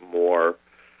little bit more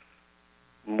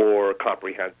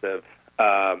comprehensive.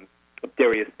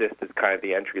 Dairy Assist is kind of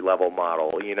the entry-level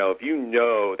model. If you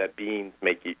know that beans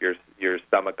make your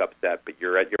stomach upset, but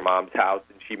you're at your mom's house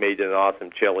and she made an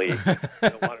awesome chili, you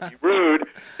don't want to be rude,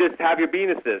 just have your Bean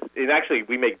Assist. And actually,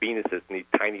 we make Bean Assist in these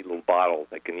tiny little bottles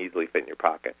that can easily fit in your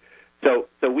pocket. So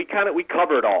we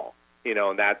cover it all, in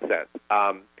that sense.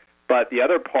 But the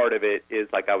other part of it is,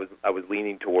 like I was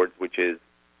leaning towards, which is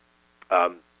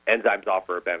enzymes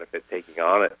offer a benefit taking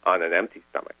on an empty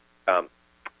stomach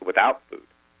without food.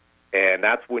 And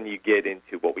that's when you get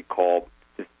into what we call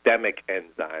systemic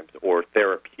enzymes or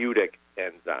therapeutic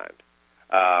enzymes,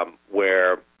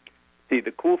 where, see,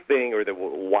 the cool thing or the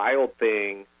wild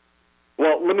thing,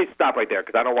 well, let me stop right there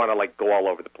because I don't want to, go all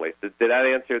over the place. Did that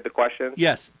answer the question?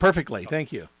 Yes, perfectly.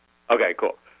 Thank you. Okay,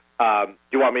 cool. Do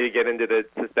you want me to get into the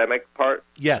systemic part?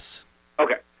 Yes.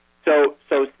 Okay. So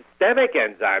systemic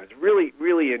enzymes, really,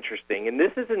 really interesting. And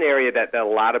this is an area that a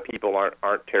lot of people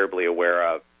aren't terribly aware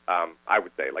of, I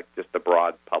would say, like just the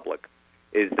broad public,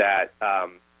 is that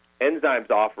enzymes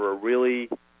offer a really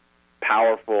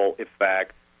powerful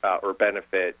effect or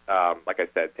benefit, like I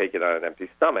said, take it on an empty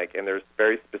stomach. And there's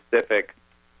very specific,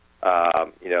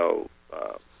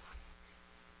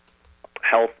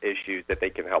 health issues that they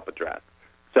can help address.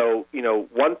 So,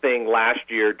 one thing last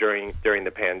year during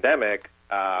the pandemic,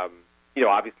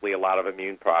 obviously a lot of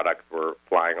immune products were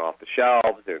flying off the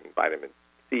shelves, and vitamin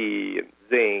C and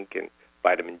zinc and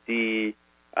vitamin D,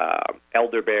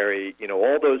 elderberry,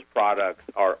 all those products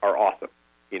are awesome,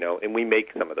 and we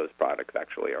make some of those products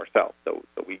actually ourselves. So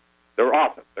they're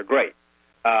awesome. They're great.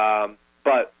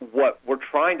 But what we're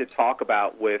trying to talk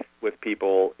about with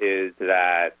people is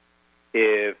that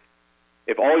if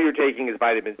all you're taking is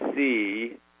vitamin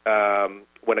C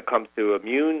when it comes to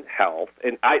immune health,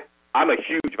 and I'm a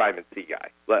huge vitamin C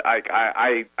guy.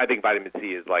 I think vitamin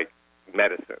C is like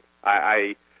medicine.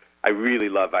 I really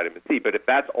love vitamin C, but if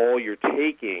that's all you're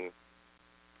taking,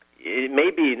 it may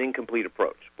be an incomplete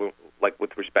approach, like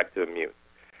with respect to immune.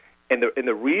 And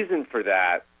the reason for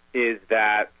that is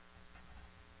that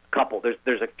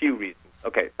there's a few reasons.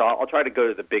 Okay, so I'll try to go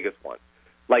to the biggest one.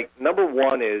 Like, number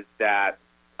one is that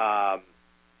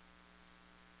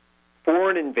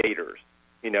foreign invaders,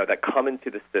 that come into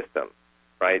the system,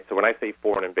 right? So when I say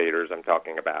foreign invaders, I'm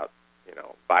talking about,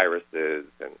 viruses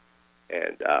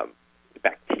and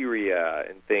bacteria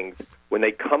and things. When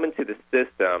they come into the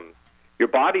system, your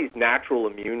body's natural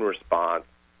immune response,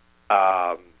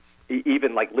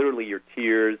 even like literally your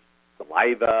tears,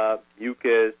 saliva,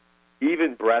 mucus,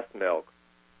 even breast milk,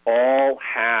 all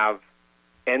have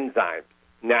enzymes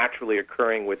naturally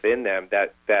occurring within them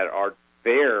that are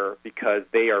there because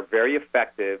they are very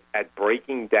effective at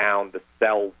breaking down the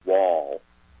cell wall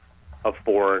of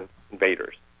foreign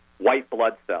invaders. White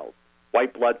blood cells,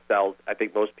 I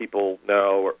think most people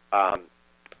know,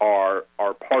 are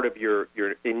part of your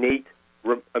innate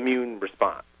immune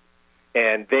response,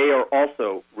 and they are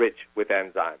also rich with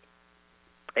enzymes.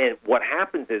 And what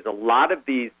happens is a lot of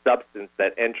these substances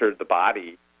that enter the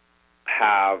body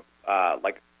have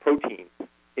like proteins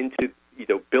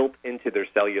built into their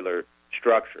cellular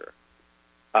structure,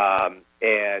 so I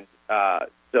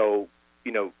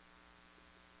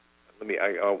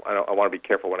want to be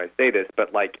careful when I say this,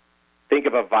 but like think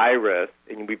of a virus,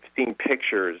 and we've seen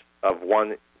pictures of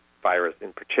one virus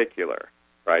in particular,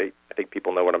 right? I think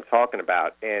people know what I'm talking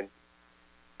about. And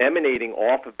emanating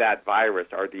off of that virus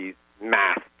are these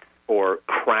masks or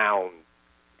crowns,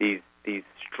 these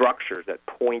structures that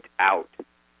point out.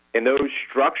 And those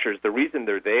structures, the reason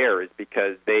they're there is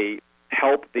because they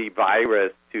help the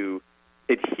virus to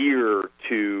adhere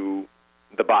to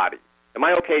the body. Am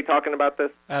I okay talking about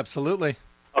this? Absolutely.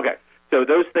 Okay. So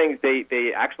those things,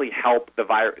 they actually help the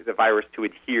virus to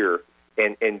adhere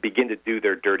and begin to do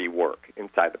their dirty work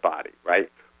inside the body, right?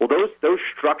 Well, those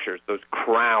structures, those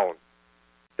crowns,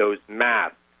 those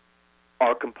masks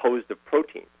are composed of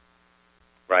proteins,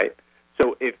 right?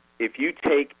 So if you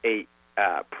take a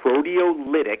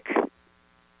proteolytic,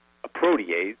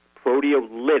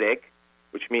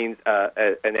 which means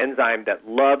an enzyme that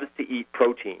loves to eat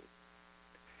protein.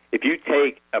 If you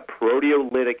take a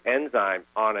proteolytic enzyme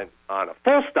on a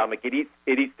full stomach, it eats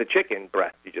the chicken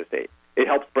breast you just ate. It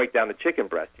helps break down the chicken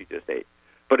breast you just ate.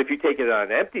 But if you take it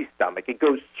on an empty stomach, it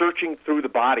goes searching through the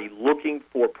body looking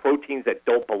for proteins that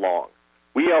don't belong.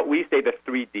 We say the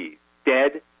 3 Ds: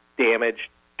 dead, damaged,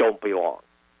 don't belong.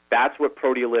 That's what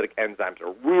proteolytic enzymes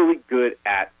are really good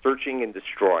at, searching and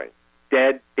destroying.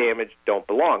 Dead, damaged, don't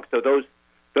belong. So those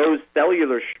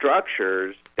cellular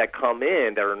structures that come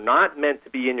in that are not meant to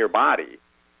be in your body,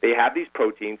 they have these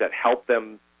proteins that help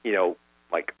them,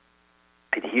 like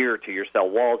adhere to your cell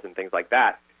walls and things like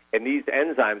that. And these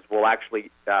enzymes will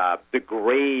actually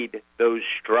degrade those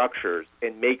structures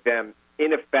and make them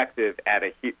ineffective at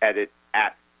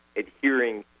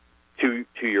adhering to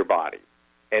your body.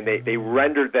 And they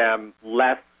render them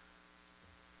less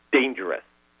dangerous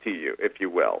to you, if you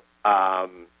will.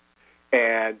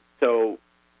 And so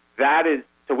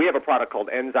we have a product called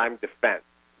Enzyme Defense,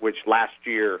 which last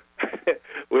year it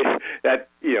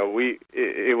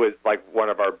was like one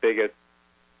of our biggest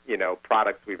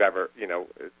products we've ever,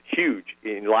 huge.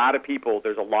 In a lot of people,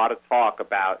 there's a lot of talk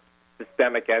about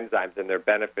systemic enzymes and their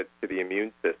benefits to the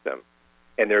immune system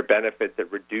and their benefits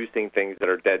at reducing things that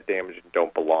are dead, damaged, and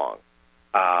don't belong.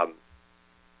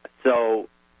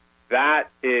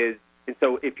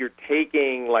 So if you're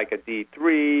taking like a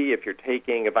D3, if you're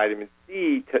taking a vitamin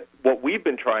C, what we've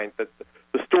been trying,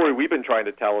 the story we've been trying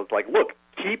to tell is like, look,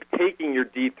 keep taking your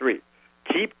D3,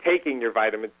 keep taking your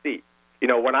vitamin C. You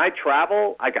know, when I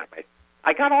travel, I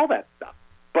got all that stuff,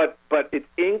 but it's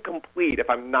incomplete if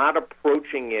I'm not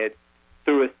approaching it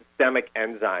through a systemic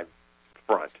enzyme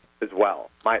front as well.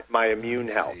 My immune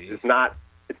health is not,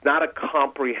 it's not a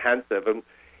comprehensive, and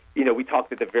you know, we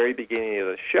talked at the very beginning of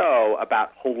the show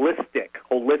about holistic,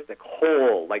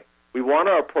 whole. Like, we want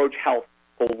to approach health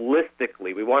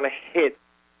holistically. We want to hit,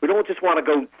 we don't just want to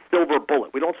go silver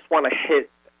bullet. We don't just want to hit,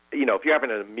 you know, if you're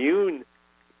having an immune,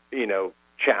 you know,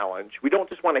 challenge, we don't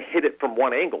just want to hit it from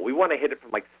one angle. We want to hit it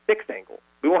from like 6 angles.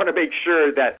 We want to make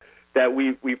sure that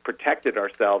we've protected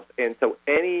ourselves. And so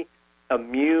any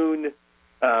immune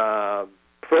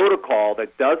protocol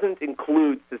that doesn't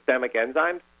include systemic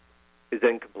enzymes is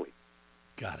incomplete.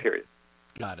 Got it. Period.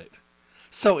 Got it.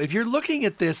 So if you're looking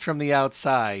at this from the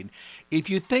outside, if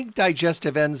you think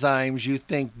digestive enzymes, you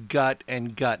think gut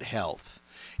and gut health.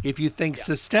 If you think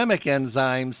systemic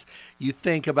enzymes, you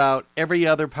think about every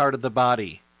other part of the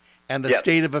body and the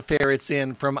state of affair it's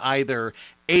in from either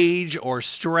age or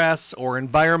stress or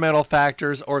environmental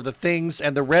factors or the things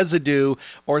and the residue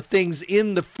or things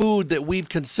in the food that we've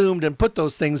consumed and put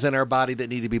those things in our body that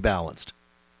need to be balanced.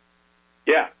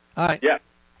 Yeah. All right. Yeah,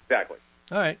 exactly.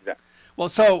 All right. Exactly. Well,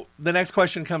 so the next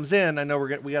question comes in. I know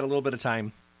we got a little bit of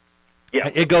time. Yeah.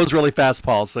 It goes really fast,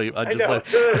 Paul. So just I know.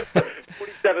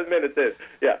 47 minutes in.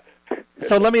 Yeah.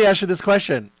 So let me ask you this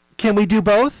question: can we do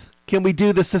both? Can we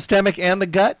do the systemic and the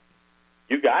gut?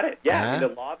 You got it. Yeah. I mean,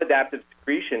 the law of adaptive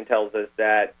secretion tells us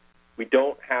that we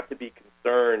don't have to be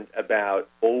concerned about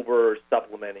over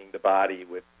supplementing the body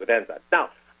with enzymes. Now,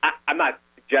 I'm not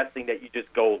suggesting that you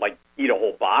just go like eat a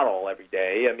whole bottle every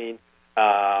day. I mean,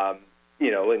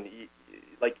 you know, and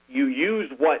like you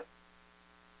use what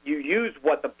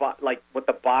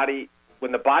the body,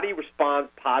 when the body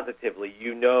responds positively,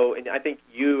 you know, and I think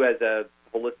you as a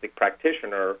holistic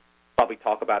practitioner probably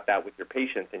talk about that with your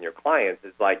patients and your clients,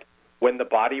 is like when the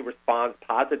body responds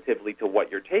positively to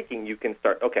what you're taking, you can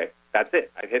start, okay, that's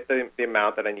it. I've hit the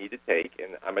amount that I need to take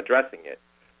and I'm addressing it.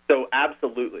 So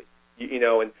absolutely, you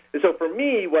know, and so for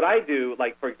me, what I do,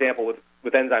 like for example,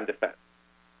 with enzyme defense,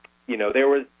 you know, there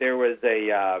was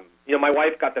a, you know, my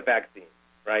wife got the vaccine,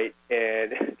 right?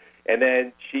 And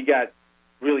then she got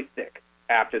really sick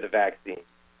after the vaccine,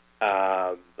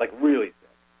 like really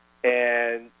sick.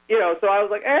 And, you know, so I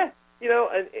was like, you know,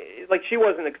 and like she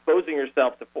wasn't exposing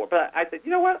herself to but I said,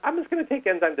 you know what, I'm just going to take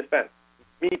enzyme defense,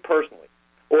 me personally.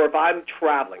 Or if I'm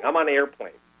traveling, I'm on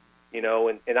airplanes, you know,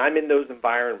 and I'm in those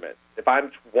environments. If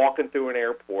I'm walking through an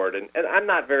airport, and I'm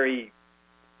not very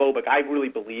phobic, I really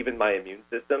believe in my immune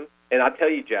system. And I'll tell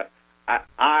you, Jeff,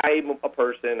 I'm a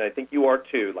person, I think you are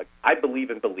too, like I believe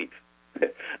in belief.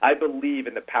 I believe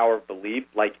in the power of belief.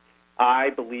 Like I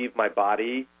believe my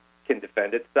body can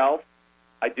defend itself.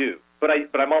 I do. But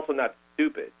I'm also not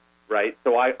stupid, right?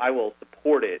 So I will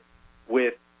support it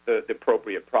with the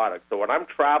appropriate product. So when I'm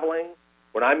traveling,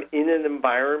 when I'm in an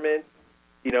environment,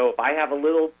 you know, if I have a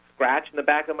little scratch in the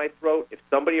back of my throat, if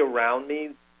somebody around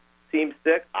me seems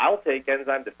sick, I'll take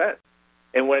enzyme defense.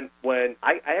 And when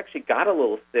I actually got a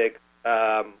little sick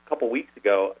a couple weeks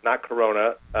ago, not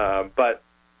corona, but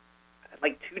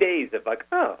like 2 days of like,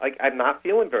 I'm not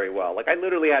feeling very well. Like I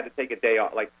literally had to take a day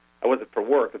off. Like I wasn't for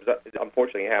work.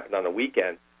 Unfortunately, it happened on the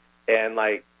weekend. And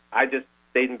like I just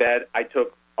stayed in bed. I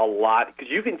took a lot,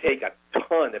 because you can take a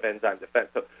ton of enzyme defense.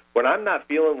 So when I'm not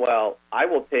feeling well, I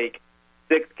will take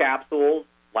 6 capsules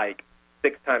like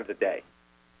 6 times a day,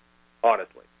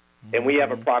 honestly. Mm-hmm. And we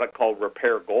have a product called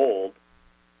Repair Gold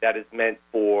that is meant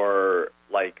for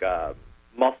like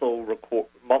muscle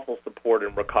support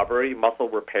and recovery, muscle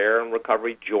repair and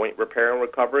recovery, joint repair and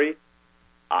recovery.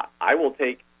 I will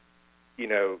take, you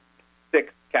know,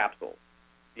 6 capsules,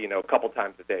 you know, a couple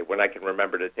times a day when I can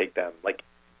remember to take them. Like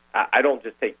I don't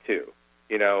just take 2,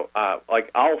 you know.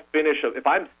 Like I'll finish if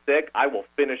I'm sick, I will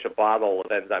finish a bottle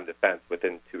of enzyme defense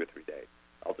within 2 or 3 days.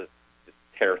 I'll just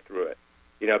tear through it,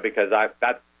 you know, because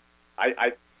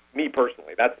me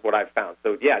personally, that's what I've found.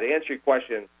 So yeah, to answer your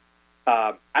question,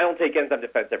 I don't take enzyme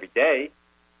defense every day,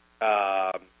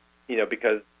 you know,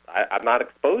 because I'm not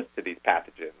exposed to these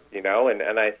pathogens, you know,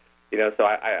 and I, you know, so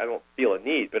I don't feel a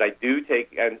need, but I do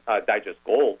take Digest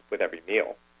Gold with every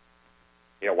meal.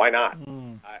 You know, why not?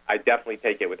 I definitely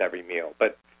take it with every meal.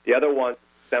 But the other ones,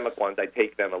 systemic ones, I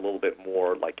take them a little bit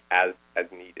more like as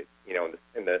needed. You know,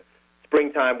 in the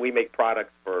springtime, we make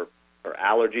products for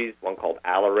allergies, one called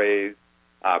Allerase.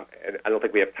 And I don't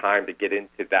think we have time to get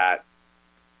into that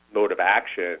mode of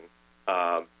action,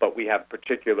 but we have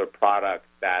particular products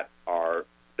that are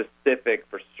specific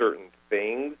for certain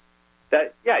things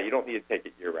that, yeah, you don't need to take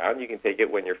it year-round. You can take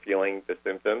it when you're feeling the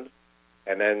symptoms,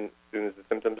 and then as soon as the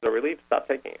symptoms are relieved, stop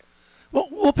taking it. Well,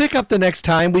 we'll pick up the next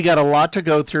time. We got a lot to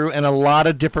go through and a lot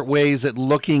of different ways at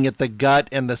looking at the gut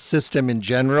and the system in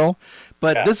general.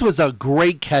 But This was a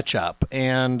great catch-up,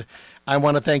 and I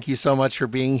want to thank you so much for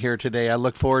being here today. I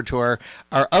look forward to our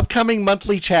upcoming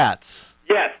monthly chats.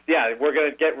 Yes, yeah, we're going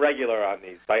to get regular on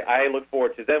these. I look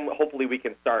forward to them. Hopefully we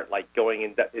can start going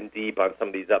in deep on some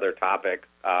of these other topics,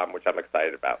 which I'm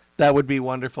excited about. That would be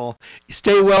wonderful.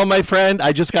 Stay well, my friend.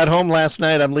 I just got home last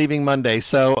night. I'm leaving Monday.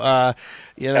 So, I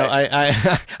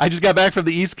just got back from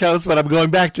the East Coast, but I'm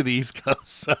going back to the East Coast.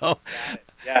 So,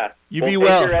 yeah. You be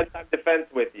well. Take your enzyme defense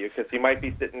with you, because you might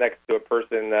be sitting next to a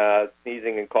person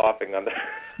sneezing and coughing on the...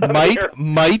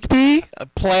 Might be.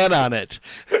 Plan on it.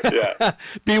 Yeah.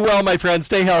 Be well, my friend.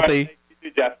 Stay healthy. All right, you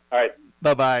too, Jeff. All right.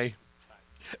 Bye-bye.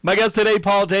 My guest today,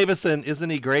 Paul Davison. Isn't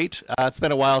he great? It's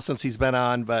been a while since he's been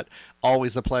on, but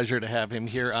always a pleasure to have him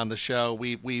here on the show.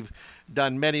 We've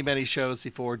done many, many shows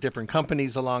for different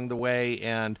companies along the way,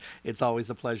 and it's always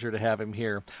a pleasure to have him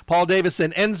here. Paul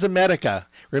Davison, Enzymedica.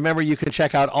 Remember, you can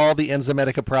check out all the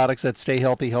Enzymedica products at Stay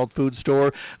Healthy Health Food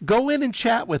Store. Go in and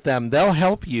chat with them. They'll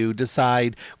help you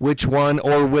decide which one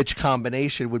or which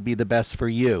combination would be the best for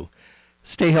you.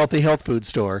 Stay Healthy Health Food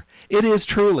Store. It is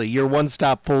truly your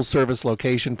one-stop full-service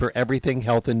location for everything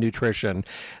health and nutrition.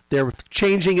 They're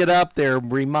changing it up. They're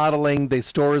remodeling. The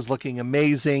store is looking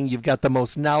amazing. You've got the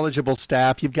most knowledgeable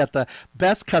staff. You've got the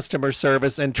best customer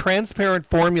service and transparent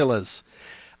formulas.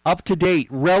 Up-to-date,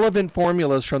 relevant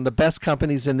formulas from the best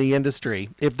companies in the industry.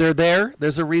 If they're there,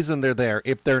 there's a reason they're there.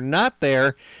 If they're not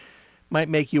there, might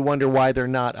make you wonder why they're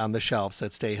not on the shelves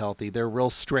at Stay Healthy. They're real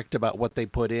strict about what they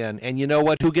put in. And you know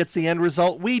what? Who gets the end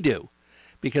result? We do,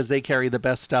 because they carry the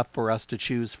best stuff for us to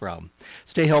choose from.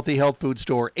 Stay Healthy Health Food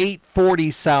Store,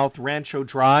 840 South Rancho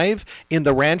Drive in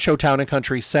the Rancho Town and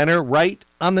Country Center, right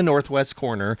on the northwest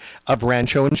corner of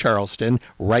Rancho and Charleston,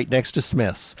 right next to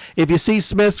Smith's. If you see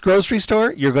Smith's grocery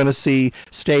store, you're going to see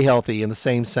Stay Healthy in the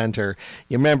same center.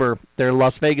 You remember, they're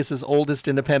Las Vegas's oldest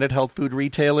independent health food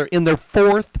retailer in their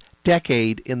fourth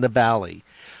decade in the Valley.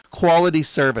 Quality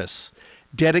service,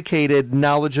 dedicated,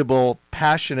 knowledgeable,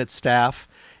 passionate staff,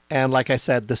 and like I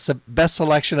said, the best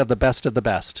selection of the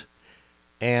best.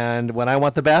 And when I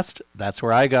want the best, that's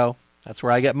where I go. That's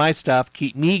where I get my stuff.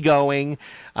 Keep me going.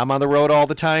 I'm on the road all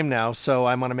the time now, so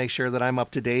I want to make sure that I'm up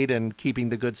to date and keeping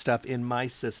the good stuff in my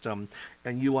system,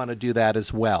 and you want to do that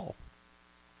as well.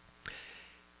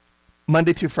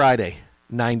 Monday through Friday,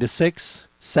 9 to 6.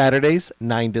 Saturdays,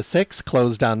 9 to 6,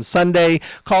 closed on Sunday.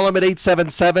 Call them at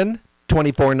 877-2494,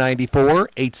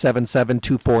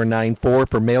 877-2494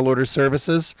 for mail order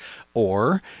services.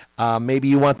 Or maybe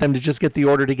you want them to just get the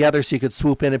order together so you could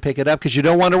swoop in and pick it up because you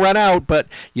don't want to run out, but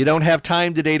you don't have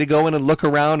time today to go in and look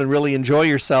around and really enjoy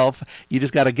yourself. You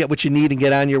just got to get what you need and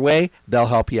get on your way. They'll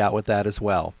help you out with that as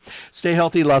well.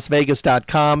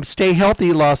 StayHealthyLasVegas.com,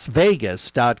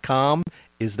 StayHealthyLasVegas.com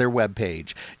is their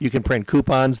webpage. You can print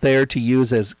coupons there to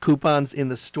use as coupons in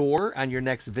the store on your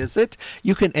next visit.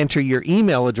 You can enter your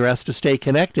email address to stay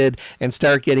connected and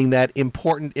start getting that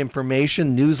important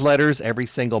information, newsletters every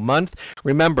single month.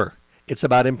 Remember, it's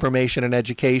about information and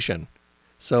education.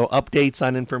 So updates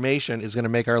on information is going to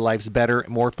make our lives better,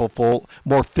 more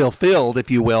fulfilled, if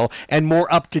you will, and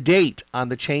more up to date on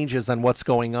the changes on what's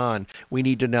going on. We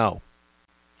need to know.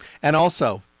 And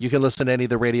also, you can listen to any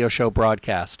of the radio show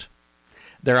broadcast.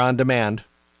 They're on demand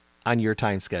on your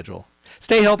time schedule.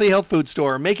 Stay Healthy Health Food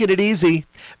Store, making it easy,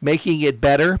 making it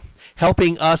better,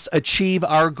 helping us achieve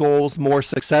our goals more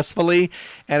successfully.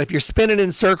 And if you're spinning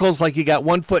in circles like you got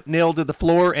one foot nailed to the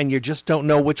floor and you just don't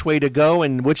know which way to go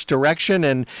and which direction,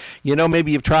 and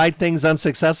maybe you've tried things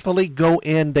unsuccessfully, go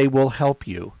in. They will help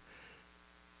you.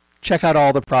 Check out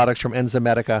all the products from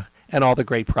Enzymedica and all the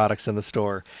great products in the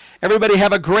store. Everybody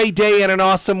have a great day and an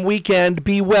awesome weekend.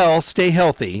 Be well, stay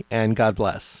healthy, and God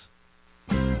bless.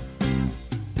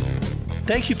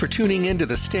 Thank you for tuning in to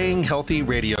the Staying Healthy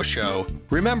Radio Show.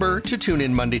 Remember to tune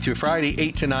in Monday through Friday,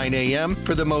 8 to 9 a.m.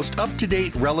 for the most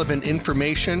up-to-date, relevant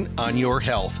information on your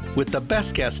health with the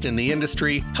best guest in the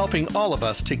industry, helping all of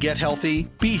us to get healthy,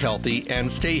 be healthy, and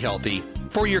stay healthy.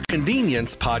 For your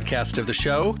convenience, podcasts of the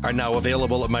show are now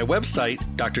available at my website,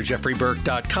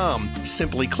 drjeffreyburke.com.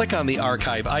 Simply click on the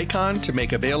archive icon to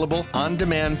make available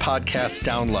on-demand podcast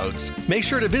downloads. Make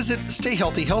sure to visit Stay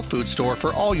Healthy Health Food Store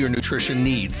for all your nutrition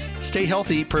needs. Stay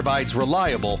Healthy provides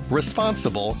reliable,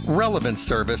 responsible, relevant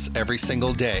service every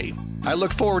single day. I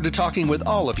look forward to talking with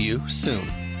all of you soon.